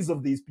salaries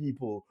of these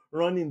people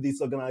running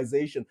this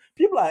organization.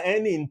 People are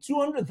earning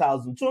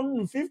 200,000,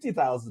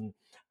 250,000.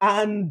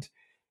 And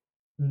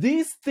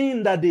this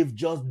thing that they've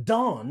just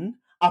done,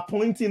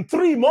 appointing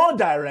 3 more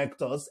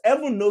directors,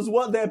 heaven knows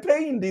what they're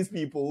paying these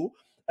people,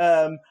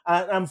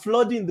 and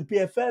flooding the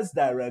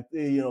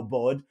PFS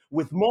board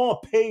with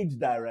more paid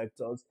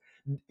directors,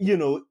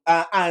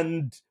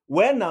 and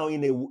we're now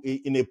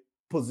in a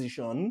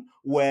position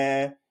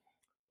where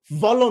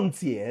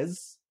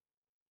volunteers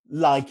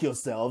like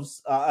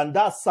yourselves, and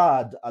that's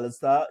sad,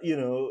 Alistair,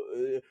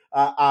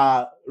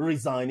 are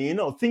resigning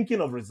or thinking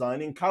of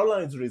resigning.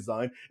 Caroline's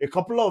resigned. A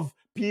couple of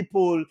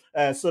people,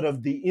 sort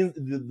of the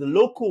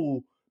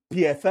local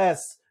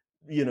PFS,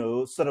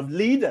 sort of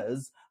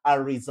leaders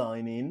are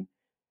resigning.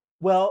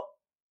 Well,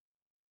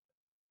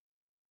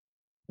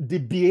 the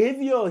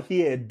behavior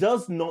here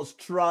does not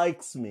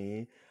strike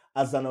me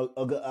as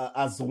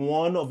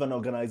one of an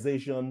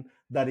organization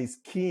that is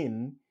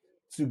keen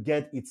to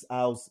get its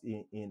house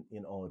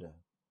in order.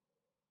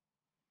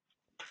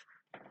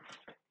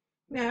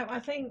 No, I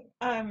think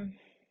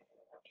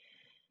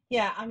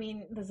Yeah, I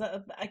mean, there's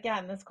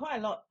quite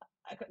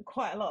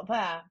a lot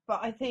there. But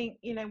I think,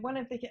 one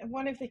of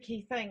the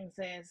key things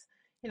is,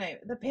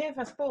 the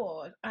PFS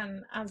board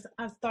and as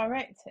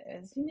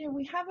directors,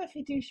 we have a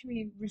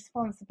fiduciary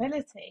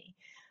responsibility,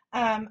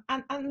 and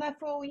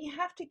therefore we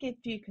have to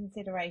give due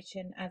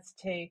consideration as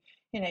to,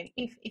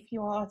 if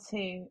you are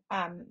to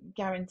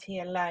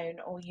guarantee a loan,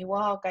 or you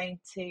are going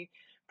to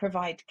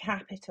provide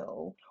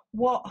capital,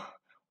 what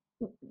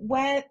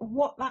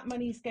that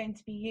money is going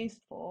to be used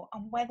for,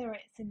 and whether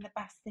it's in the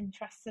best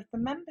interests of the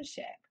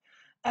membership.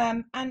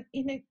 And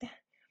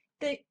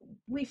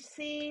we've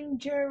seen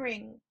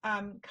during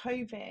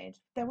COVID,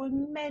 there were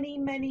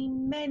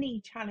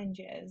many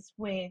challenges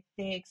with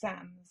the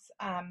exams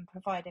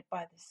provided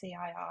by the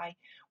CII,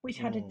 which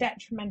had a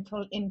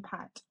detrimental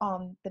impact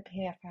on the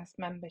PFS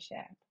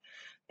membership.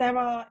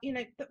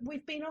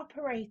 We've been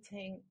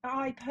operating,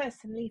 I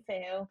personally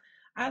feel,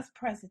 as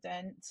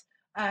president,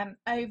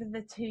 over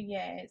the 2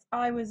 years,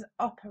 I was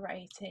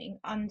operating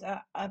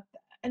under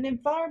an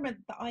environment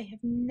that I have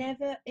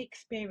never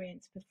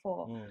experienced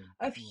before,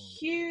 of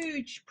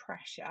huge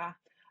pressure,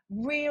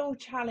 real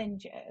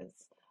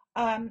challenges.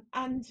 And,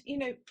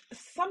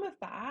 some of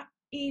that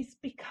is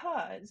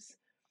because,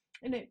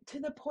 to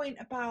the point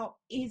about,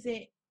 is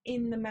it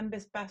in the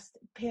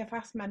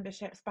PFS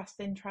membership's best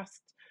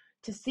interest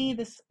to see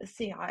the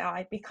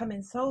CII become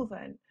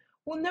insolvent?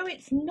 Well, no,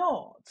 it's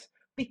not,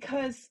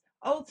 because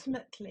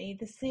ultimately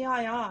the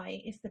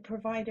CII is the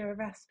provider of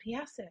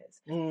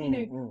SPSs.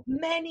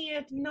 Many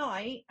a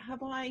night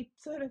have I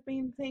sort of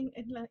been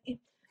thinking,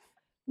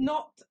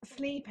 not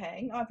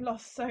sleeping. I've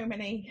lost so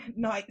many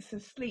nights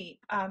of sleep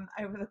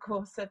over the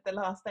course of the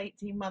last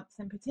 18 months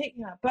in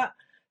particular, but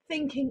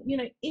thinking,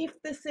 if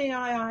the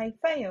CII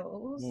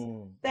fails,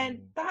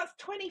 then that's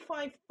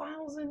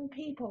 25,000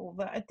 people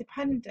that are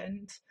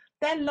dependent,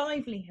 their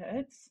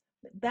livelihoods,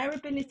 their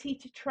ability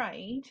to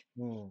trade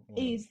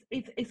is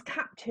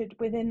captured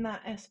within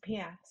that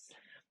SPS.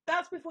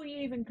 That's before you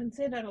even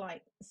consider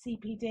like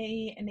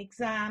CPD and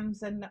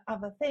exams and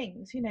other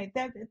things.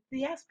 The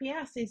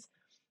SPS is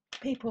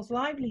people's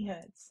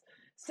livelihoods.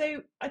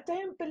 So I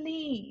don't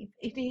believe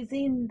it is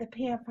in the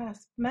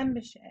PFS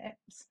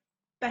membership's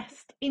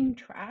best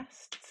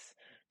interests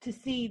to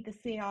see the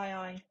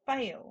CII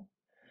fail.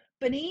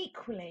 But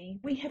equally,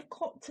 we have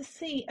got to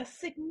see a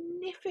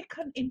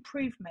significant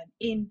improvement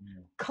in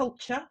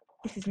culture.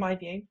 This is my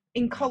view,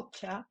 in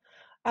culture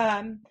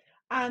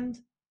and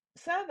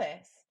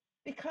service,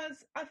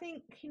 because I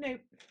think,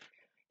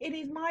 it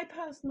is my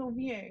personal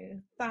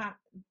view that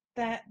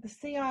the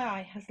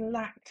CII has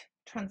lacked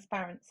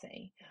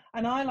transparency,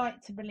 and I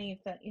like to believe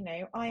that,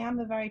 I am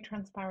a very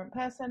transparent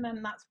person,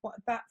 and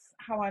that's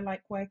how I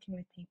like working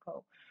with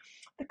people.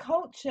 The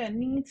culture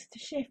needs to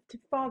shift to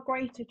far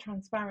greater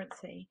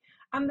transparency,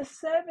 and the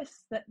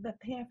service that the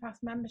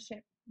PFS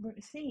membership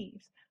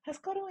receives has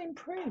got to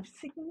improve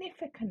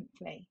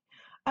significantly.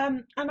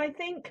 And I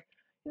think,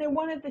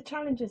 one of the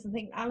challenges, I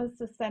think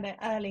Alistair said it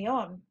early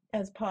on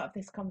as part of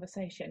this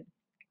conversation,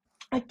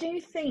 I do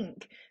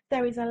think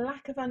there is a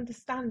lack of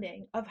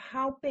understanding of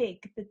how big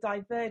the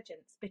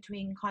divergence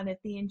between kind of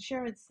the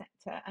insurance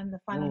sector and the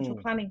financial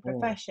planning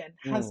profession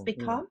has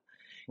become.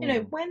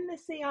 When the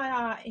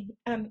CII,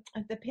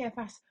 the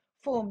PFS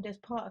formed as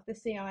part of the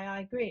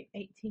CII group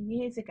 18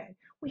 years ago,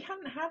 we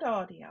hadn't had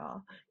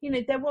RDR.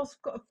 There was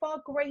a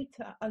far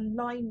greater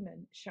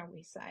alignment, shall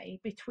we say,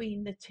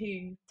 between the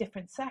two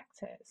different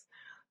sectors.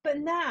 But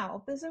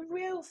now there's a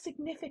real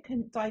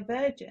significant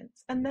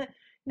divergence, and that,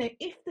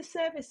 if the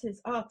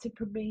services are to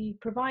be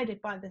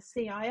provided by the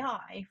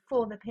CII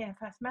for the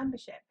PFS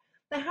membership,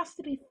 there has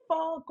to be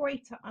far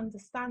greater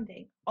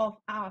understanding of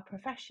our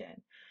profession.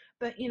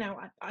 But,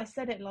 I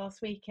said it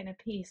last week in a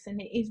piece,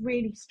 and it is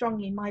really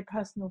strongly my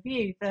personal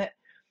view that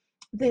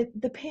the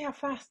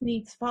PFS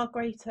needs far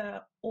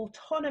greater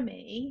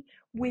autonomy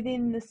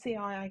within the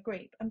CII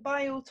group. And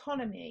by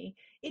autonomy,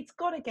 it's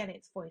got to get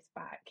its voice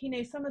back.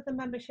 Some of the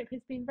membership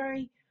has been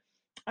very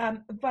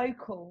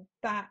vocal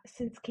that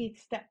since Keith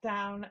stepped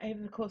down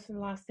over the course of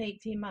the last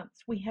 18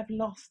 months, we have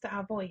lost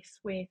our voice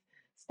with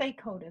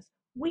stakeholders.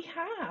 We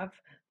have.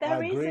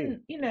 There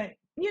isn't,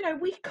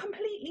 we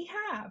completely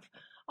have.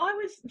 I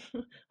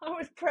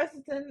was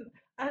president,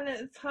 and at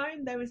the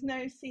time there was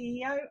no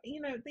CEO.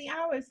 The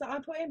hours that I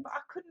put in, but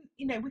I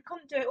couldn't, we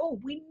couldn't do it all.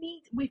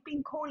 We've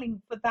been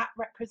calling for that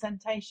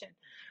representation.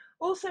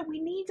 Also, we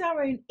need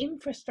our own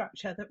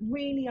infrastructure that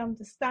really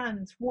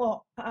understands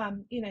what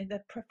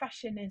the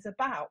profession is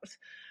about.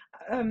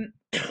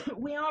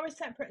 We are a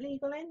separate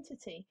legal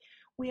entity.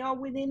 We are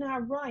within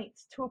our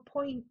rights to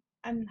appoint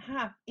and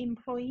have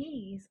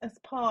employees as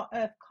part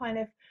of kind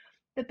of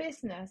the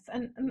business,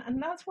 and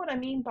that's what I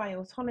mean by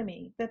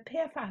autonomy. The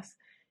PFS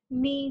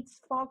needs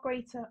far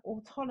greater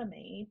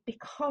autonomy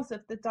because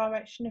of the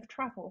direction of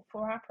travel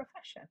for our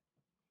profession.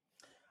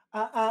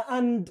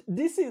 And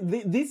this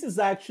is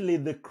actually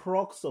the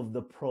crux of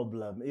the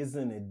problem,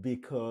 isn't it?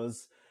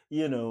 Because,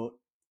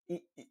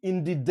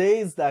 in the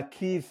days that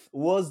Keith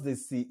was the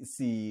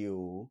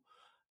CEO,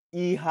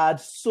 he had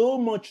so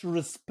much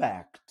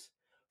respect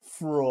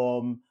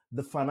from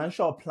the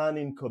financial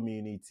planning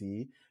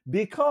community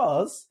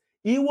because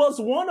he was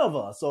one of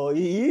us, or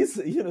he is,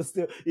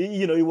 still,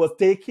 he was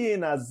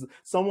taken as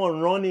someone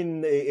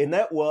running a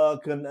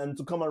network and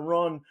to come and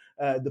run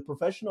the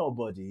professional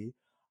body.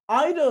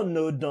 I don't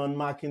know Don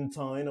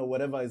McIntyre or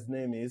whatever his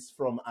name is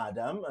from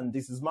Adam, and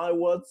this is my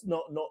words,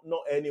 not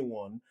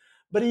anyone.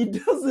 But he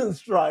doesn't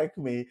strike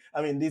me.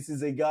 I mean, this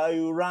is a guy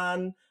who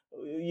ran,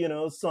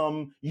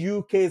 some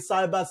UK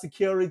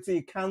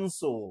cybersecurity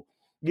council.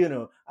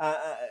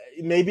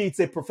 Maybe it's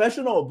a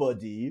professional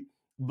body,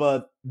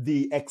 but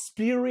the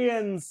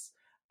experience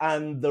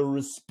and the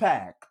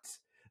respect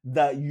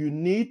that you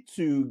need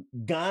to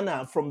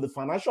garner from the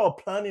financial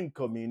planning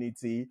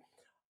community,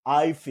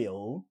 I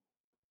feel,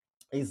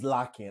 is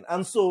lacking.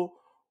 And so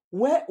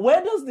where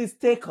does this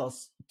take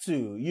us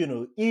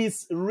to?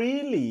 Is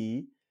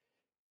really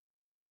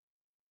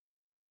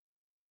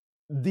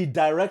the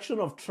direction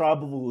of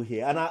travel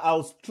here. And I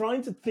was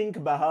trying to think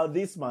about how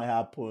this might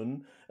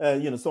happen.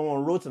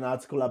 Someone wrote an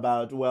article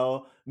about,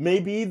 well,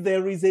 maybe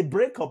there is a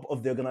breakup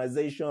of the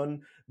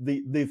organization.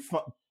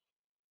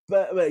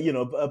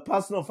 A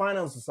Personal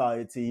Finance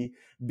Society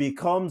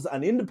becomes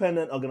an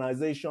independent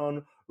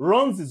organization,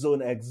 runs its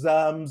own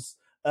exams,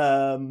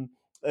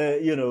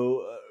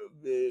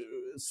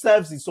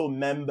 serves its own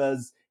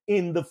members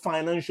in the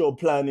financial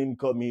planning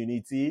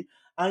community,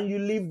 and you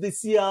leave the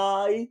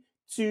CI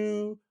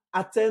to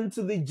attend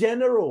to the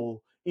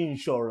general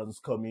insurance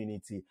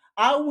community.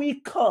 Are we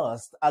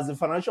cursed as a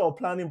financial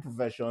planning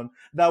profession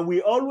that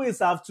we always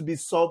have to be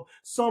some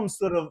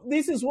sort of,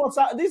 this is what's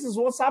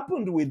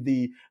happened with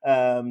the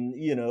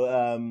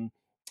the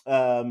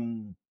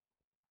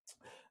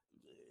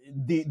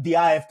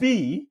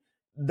IFP,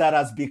 that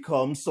has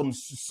become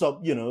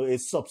a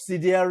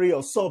subsidiary,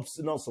 or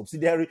not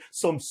subsidiary,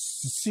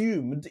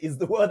 subsumed is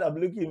the word I'm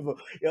looking for,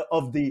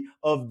 of the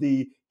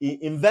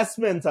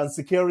investment and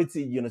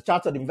security,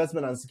 Chartered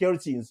Investment and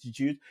Security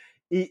Institute.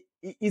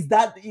 Is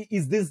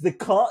this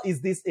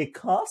a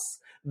curse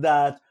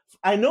that,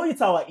 I know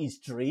it's our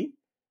history,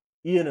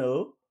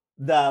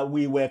 that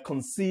we were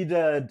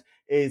considered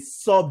a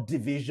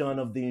subdivision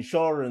of the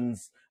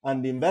insurance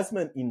and the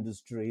investment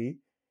industry.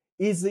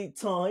 Is it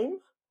time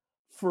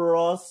for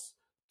us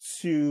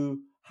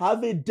to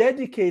have a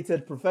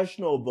dedicated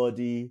professional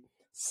body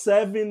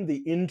serving the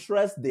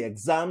interest, the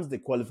exams, the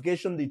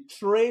qualification, the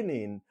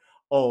training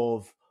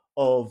of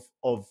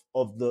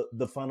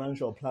the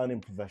financial planning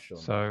profession?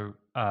 So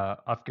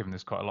I've given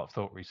this quite a lot of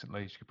thought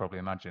recently, as you could probably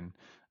imagine,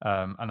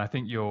 and I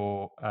think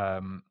your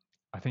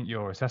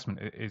assessment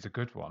is a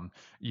good one.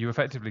 You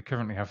effectively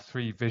currently have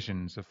three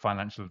visions of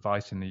financial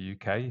advice in the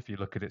UK. If you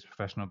look at its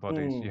professional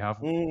bodies, you have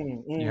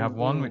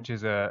one which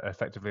is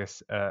effectively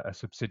a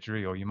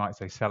subsidiary, or you might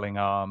say selling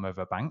arm of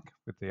a bank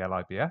with the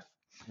LIBF.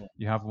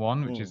 You have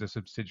one which is a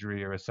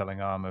subsidiary or a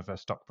selling arm of a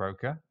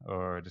stockbroker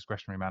or a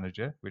discretionary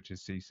manager, which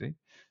is CC,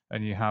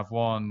 and you have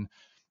one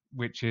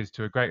which is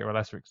to a greater or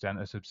lesser extent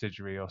a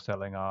subsidiary or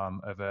selling arm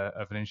of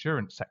an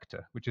insurance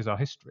sector, which is our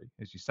history,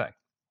 as you say.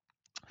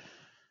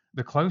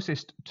 The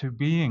closest to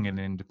being an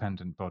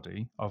independent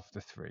body of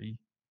the three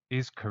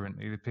is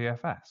currently the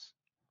PFS,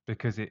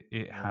 because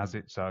it has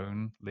its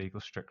own legal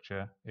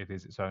structure, it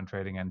is its own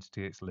trading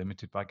entity, it's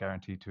limited by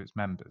guarantee to its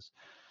members.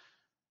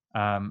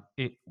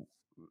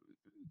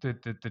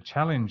 The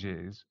challenge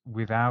is,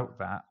 without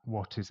that,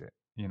 what is it?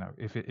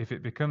 If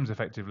it becomes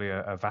effectively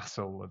a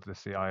vassal of the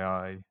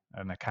CII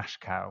and a cash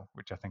cow,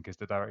 which I think is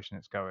the direction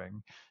it's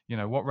going,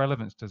 what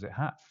relevance does it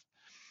have?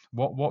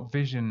 What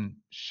vision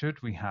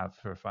should we have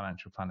for a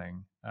financial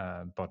planning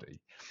body?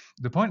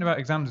 The point about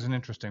exams is an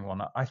interesting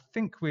one. I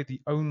think we're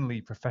the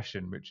only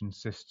profession which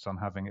insists on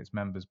having its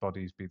members'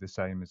 bodies be the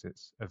same as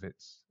its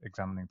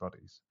examining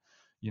bodies.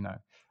 Right.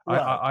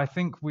 I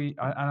think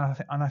I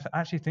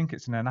actually think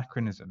it's an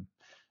anachronism,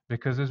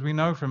 because as we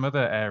know from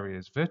other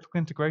areas, vertical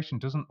integration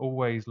doesn't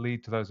always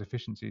lead to those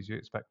efficiencies you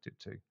expect it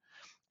to,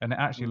 and it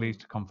actually leads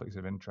to conflicts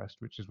of interest,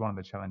 which is one of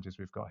the challenges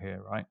we've got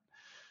here, right?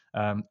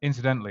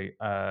 Incidentally,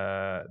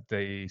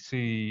 the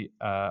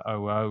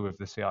COO of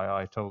the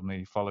CII told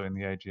me following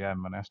the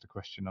AGM, when I asked a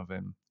question of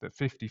him, that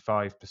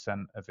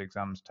 55% of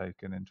exams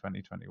taken in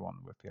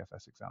 2021 were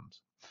PFS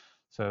exams.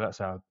 So that's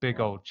a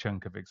big old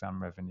chunk of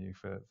exam revenue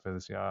for the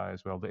CII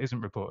as well, that isn't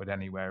reported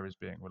anywhere as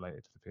being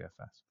related to the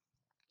PFS.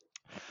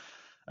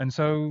 And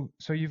so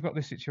you've got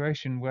this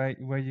situation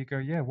where you go,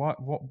 yeah, why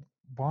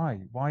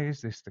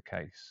is this the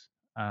case?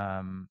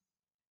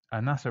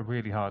 And that's a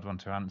really hard one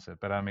to answer.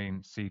 But I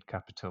mean, seed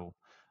capital,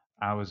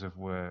 hours of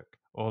work,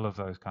 all of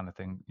those kind of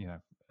things,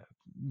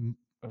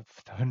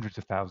 hundreds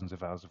of thousands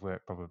of hours of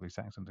work, probably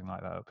setting something like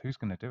that up. Who's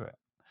going to do it?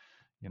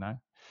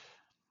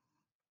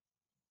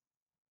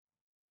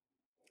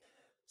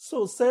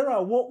 So,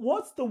 Sarah,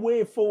 what's the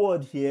way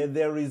forward here?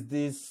 There is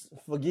this,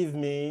 forgive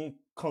me,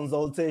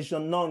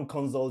 consultation,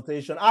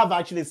 non-consultation. I've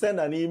actually sent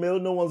an email.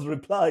 No one's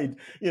replied,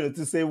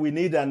 to say we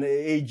need an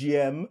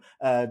AGM.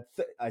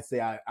 I say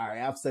I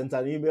have sent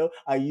an email.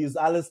 I use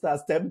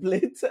Alistair's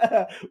template,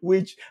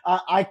 which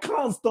I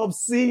can't stop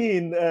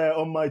seeing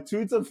on my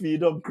Twitter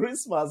feed on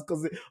Christmas,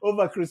 because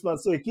over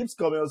Christmas, so it keeps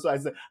coming. So I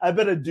said I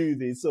better do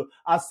this. So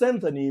I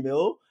sent an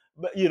email,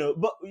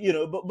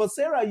 but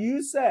Sarah,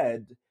 you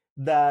said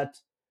that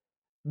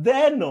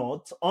they're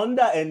not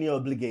under any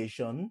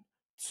obligation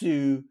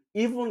to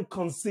even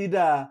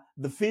consider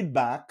the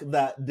feedback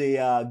that they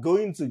are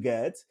going to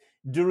get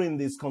during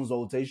this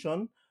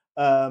consultation.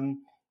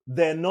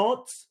 They're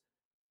not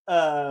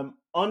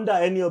under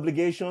any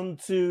obligation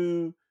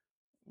to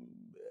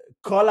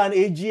call an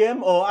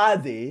AGM, or are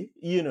they?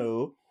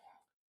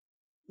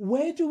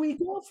 Where do we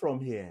go from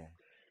here?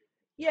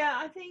 Yeah,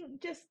 I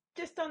think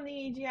just on the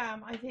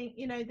EGM, I think,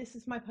 this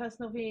is my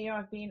personal view.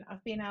 I've been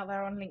out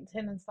there on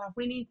LinkedIn and stuff.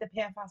 We need the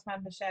PFS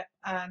membership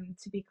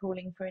to be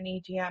calling for an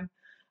EGM.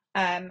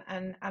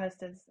 And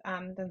Alistair's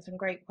done some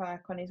great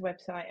work on his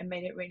website and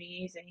made it really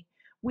easy.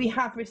 We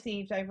have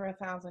received over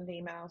 1,000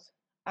 emails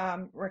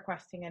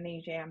requesting an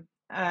EGM.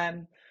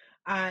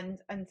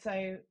 And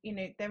so,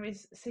 there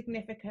is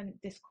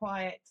significant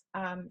disquiet,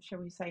 shall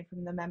we say,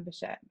 from the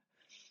membership.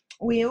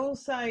 We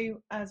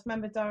also, as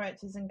member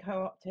directors and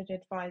co-opted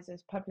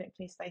advisors,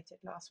 publicly stated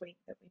last week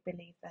that we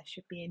believe there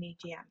should be an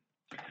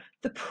EGM.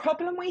 The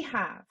problem we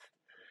have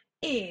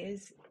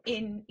is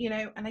and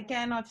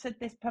again, I've said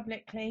this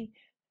publicly,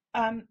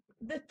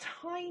 the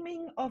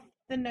timing of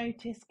the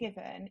notice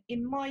given,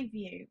 in my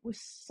view,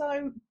 was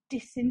so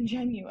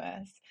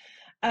disingenuous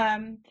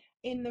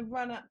in the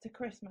run up to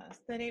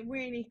Christmas that it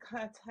really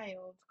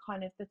curtailed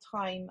kind of the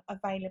time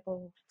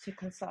available to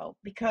consult.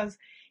 Because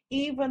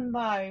even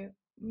though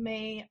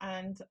me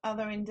and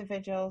other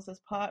individuals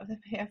as part of the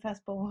PFS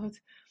board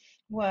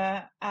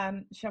were,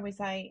 shall we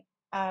say,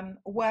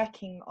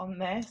 working on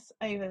this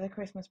over the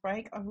Christmas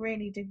break, I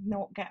really did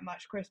not get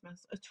much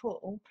Christmas at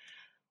all.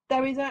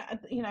 There is a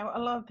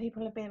lot of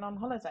people have been on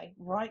holiday,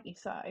 rightly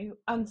so,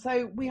 and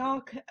so we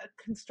are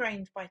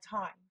constrained by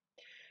time.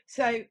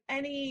 So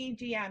any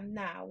EGM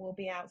now will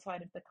be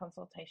outside of the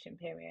consultation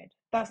period.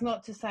 That's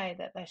not to say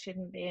that there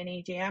shouldn't be an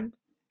EGM.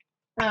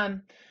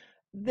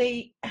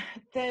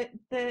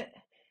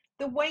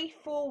 The way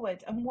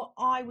forward, and what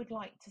I would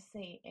like to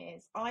see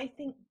is, I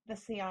think the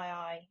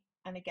CII,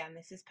 and again,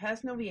 this is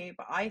personal view,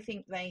 but I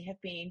think they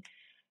have been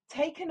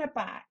taken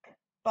aback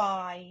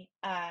by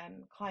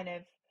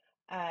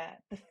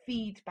the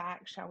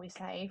feedback, shall we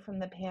say, from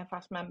the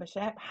PFS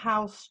membership,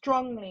 how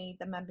strongly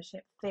the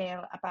membership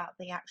feel about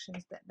the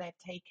actions that they've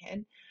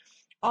taken.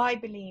 I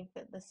believe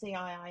that the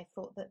CII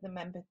thought that the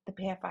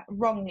PFS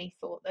wrongly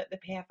thought that the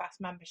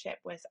PFS membership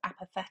was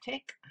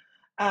apathetic,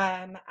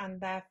 and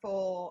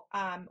therefore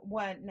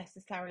weren't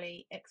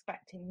necessarily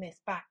expecting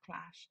this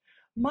backlash.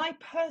 My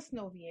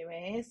personal view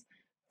is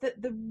that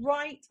the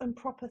right and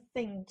proper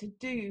thing to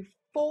do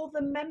for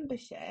the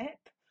membership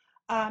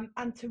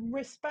and to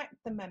respect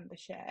the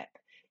membership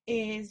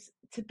is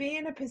to be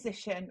in a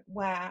position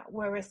where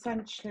we're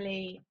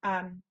essentially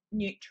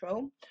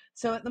neutral.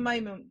 So at the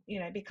moment,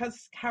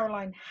 because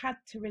Caroline had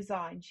to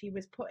resign, she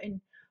was put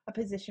in a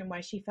position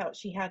where she felt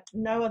she had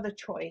no other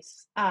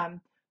choice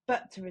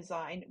but to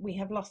resign. We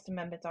have lost a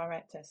member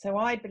director. So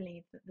I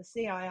believe that the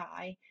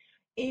CII,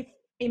 if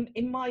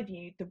in my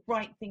view, the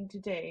right thing to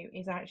do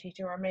is actually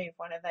to remove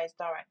one of those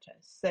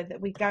directors, so that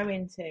we go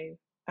into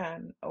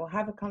or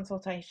have a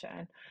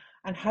consultation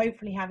and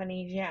hopefully have an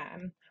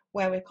EGM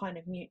where we're kind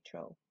of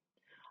neutral.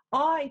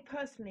 I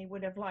personally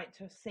would have liked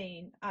to have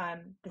seen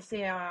the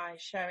CII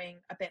showing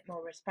a bit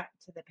more respect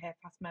to the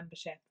PFS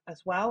membership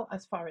as well,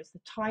 as far as the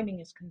timing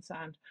is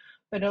concerned,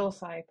 but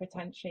also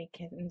potentially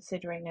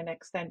considering an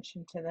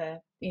extension to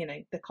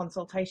the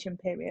consultation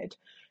period.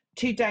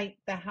 To date,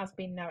 there has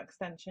been no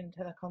extension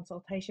to the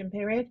consultation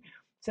period.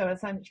 So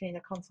essentially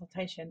the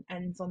consultation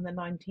ends on the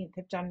 19th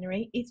of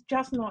January. It's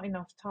just not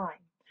enough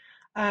time.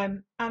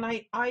 And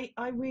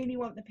I really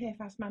want the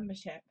PFS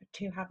membership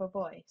to have a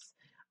voice.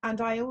 And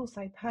I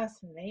also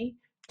personally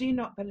do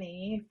not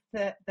believe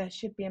that there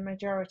should be a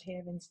majority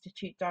of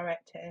institute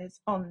directors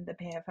on the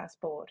PFS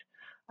board.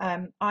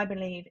 I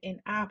believe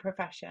in our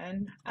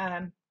profession,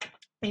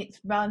 it's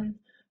run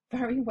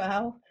very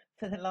well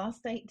for the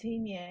last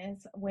 18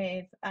 years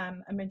with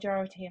a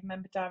majority of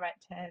member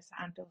directors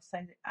and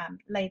also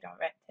lay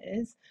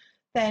directors.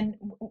 Then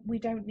we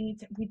don't need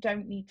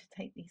to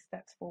take these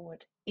steps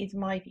forward, is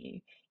my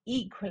view.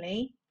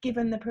 Equally,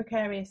 given the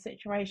precarious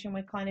situation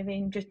we're kind of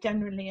in just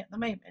generally at the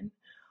moment,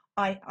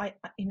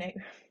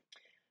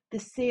 the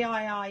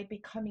CII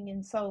becoming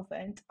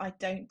insolvent, I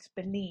don't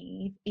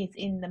believe is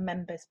in the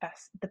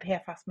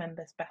PFS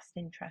members' best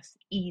interest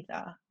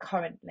either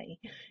currently.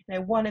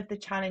 One of the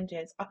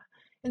challenges,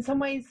 in some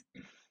ways,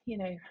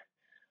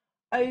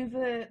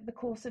 over the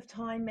course of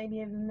time,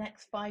 maybe over the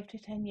next 5 to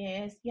 10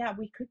 years,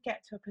 we could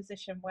get to a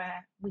position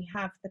where we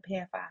have the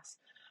PFS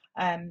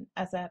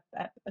as a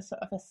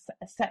sort of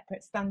a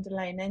separate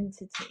standalone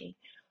entity.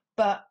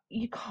 But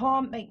you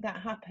can't make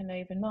that happen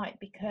overnight,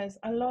 because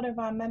a lot of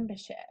our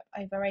membership,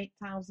 over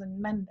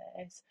 8,000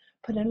 members,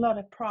 put a lot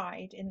of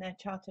pride in their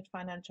chartered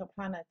financial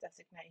planner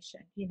designation.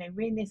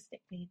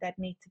 Realistically, they'd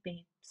need to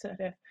be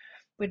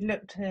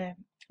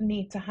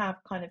need to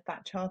have kind of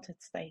that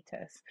chartered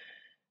status,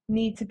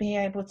 need to be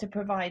able to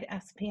provide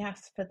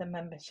SPS for the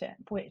membership,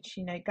 which,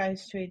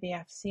 goes through the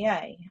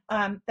FCA.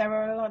 There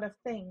are a lot of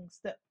things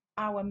that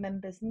our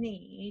members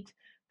need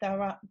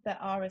that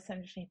are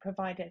essentially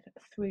provided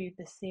through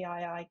the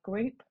CII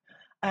group.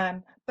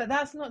 But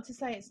that's not to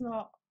say it's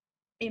not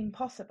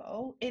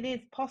impossible. It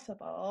is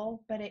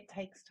possible, but it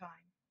takes time.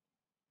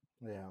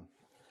 Yeah.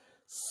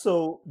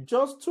 So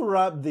just to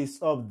wrap this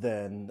up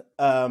then,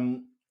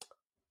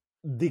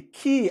 the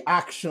key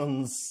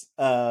actions,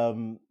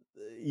 going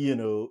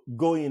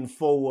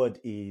forward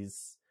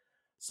is,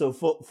 so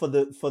for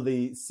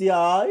the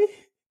CII,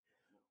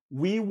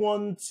 we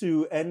want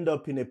to end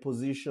up in a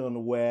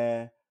position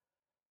where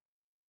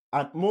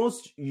at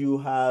most you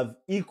have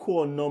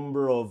equal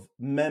number of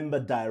member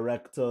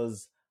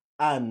directors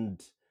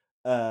and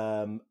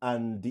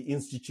the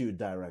institute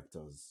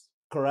directors,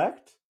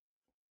 correct?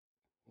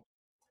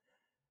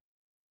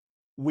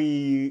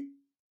 We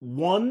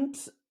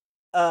want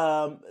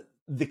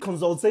the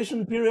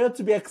consultation period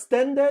to be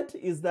extended.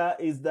 Is that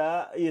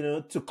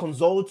to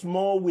consult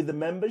more with the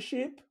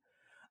membership?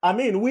 I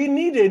mean, we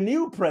need a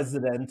new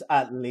president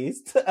at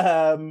least.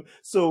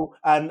 So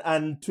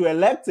to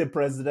elect a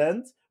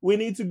president, we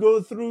need to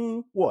go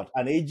through what,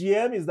 an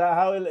AGM? Is that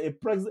how a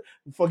president?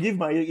 Forgive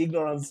my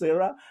ignorance,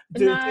 Sarah.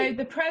 No,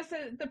 the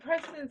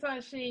president's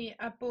actually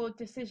a board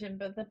decision,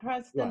 but the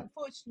president, Right.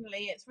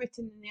 Fortunately, it's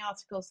written in the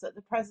articles that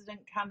the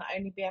president can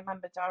only be a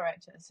member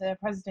director, so the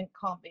president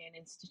can't be an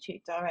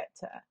institute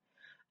director.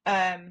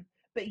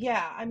 But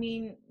yeah, I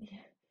mean,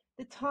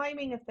 the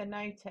timing of the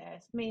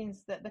notice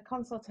means that the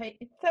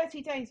consultation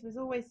 30 days has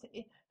always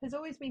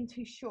been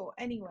too short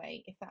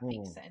anyway, if that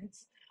makes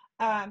sense.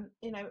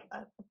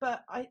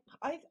 But I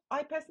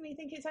personally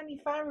think it's only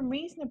fair and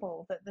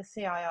reasonable that the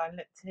CII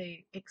look to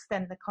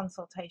extend the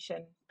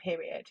consultation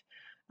period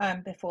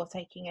before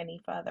taking any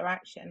further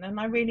action. And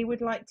I really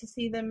would like to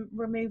see them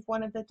remove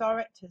one of the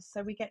directors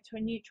so we get to a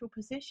neutral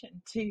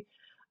position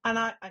and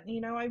I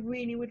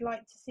really would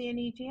like to see an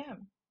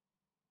EGM.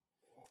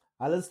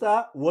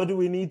 Alistair, what do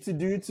we need to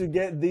do to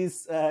get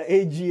this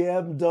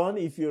AGM done?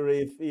 If you're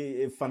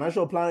a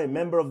financial planner, a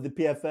member of the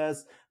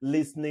PFS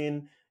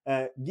listening,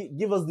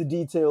 give us the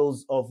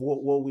details of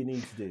what we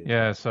need to do.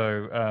 Yeah,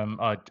 so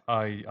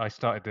I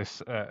started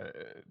this a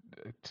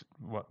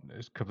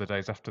couple of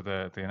days after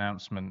the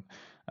announcement,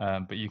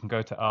 but you can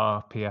go to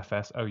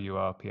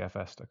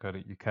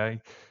ourpfs.co.uk,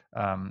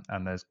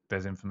 and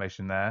there's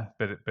information there.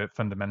 But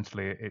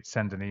fundamentally, it's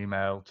send an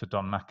email to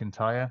Don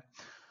McIntyre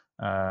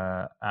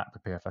at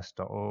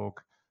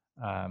thepfs.org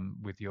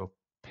with your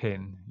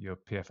PIN, your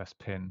PFS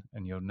PIN,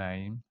 and your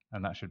name,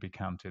 and that should be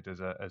counted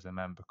as a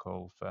member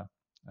call for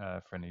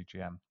an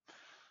EGM.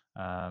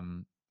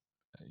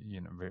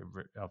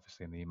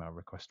 Obviously in the email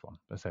request one.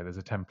 Let's say there's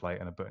a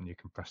template and a button you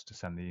can press to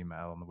send the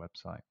email on the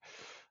website.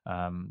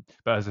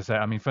 But as I say,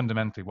 I mean,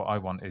 fundamentally, what I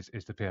want is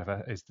the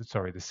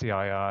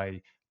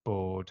CII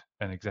board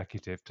and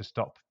executive to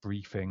stop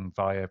briefing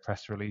via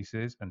press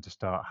releases and to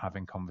start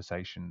having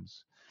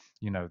conversations.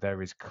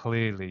 There is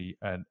clearly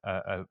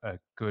a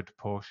good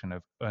portion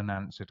of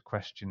unanswered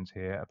questions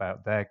here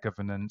about their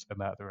governance,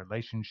 about the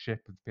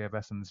relationship with the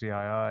PFS and the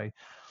CII,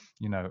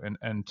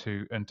 and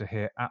to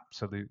hear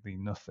absolutely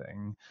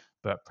nothing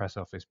but press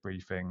office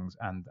briefings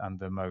and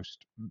the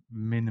most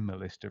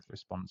minimalist of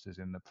responses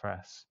in the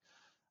press,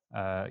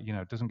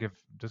 doesn't give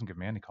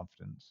me any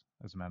confidence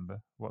as a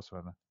member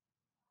whatsoever.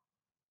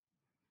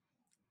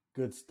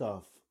 Good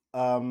stuff.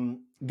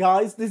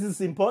 Guys, this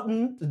is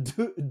important.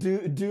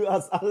 Do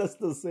as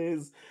Alistair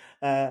says.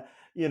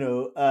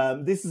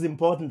 This is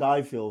important,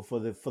 I feel, for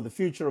the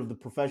future of the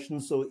profession.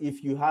 So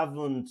if you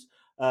haven't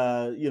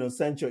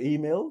sent your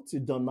email to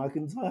Don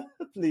McIntyre,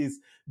 please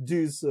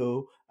do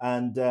so.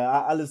 And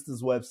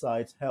Alistair's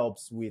website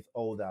helps with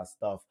all that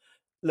stuff.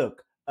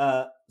 Look,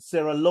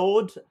 Sarah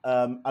Lord,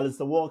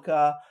 Alistair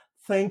Walker,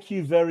 thank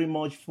you very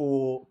much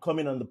for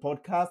coming on the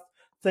podcast.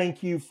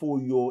 Thank you for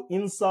your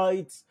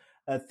insights.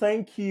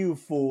 Thank you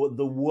for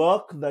the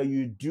work that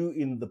you do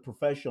in the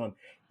profession.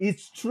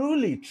 It's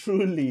truly,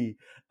 truly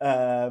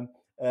a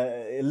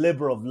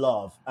labor of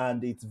love,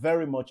 and it's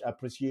very much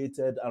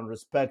appreciated and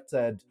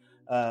respected,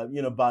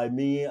 by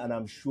me, and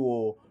I'm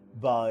sure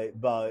by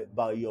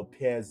your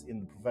peers in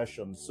the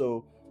profession.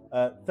 So,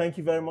 thank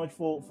you very much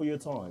for your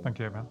time. Thank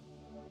you, everyone.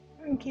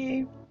 Thank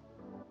you.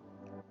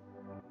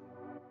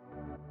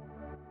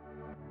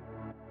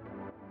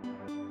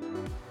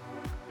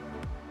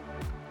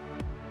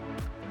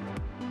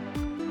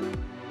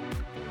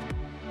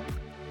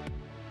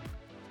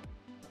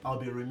 I'll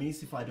be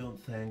remiss if I don't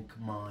thank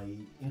my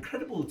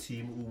incredible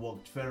team who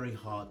worked very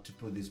hard to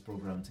put this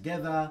program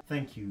together.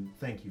 Thank you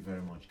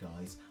very much,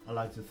 guys. I'd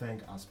like to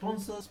thank our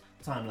sponsors,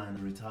 Timeline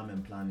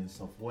Retirement Planning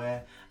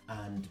Software,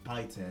 and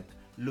PyTech,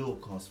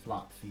 low-cost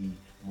flat fee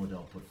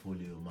model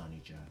portfolio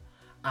manager.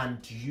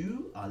 And to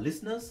you, our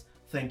listeners,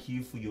 thank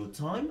you for your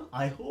time.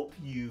 I hope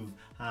you've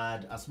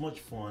had as much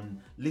fun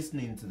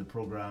listening to the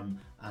program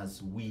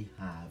as we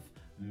have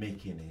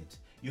making it.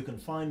 You can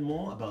find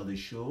more about the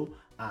show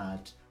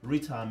at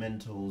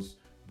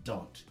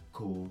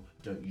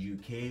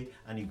retirementals.co.uk,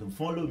 and you can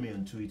follow me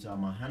on Twitter.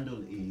 My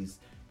handle is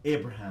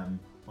Abraham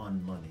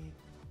on Money.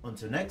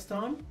 Until next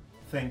time,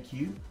 thank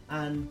you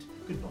and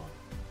goodbye.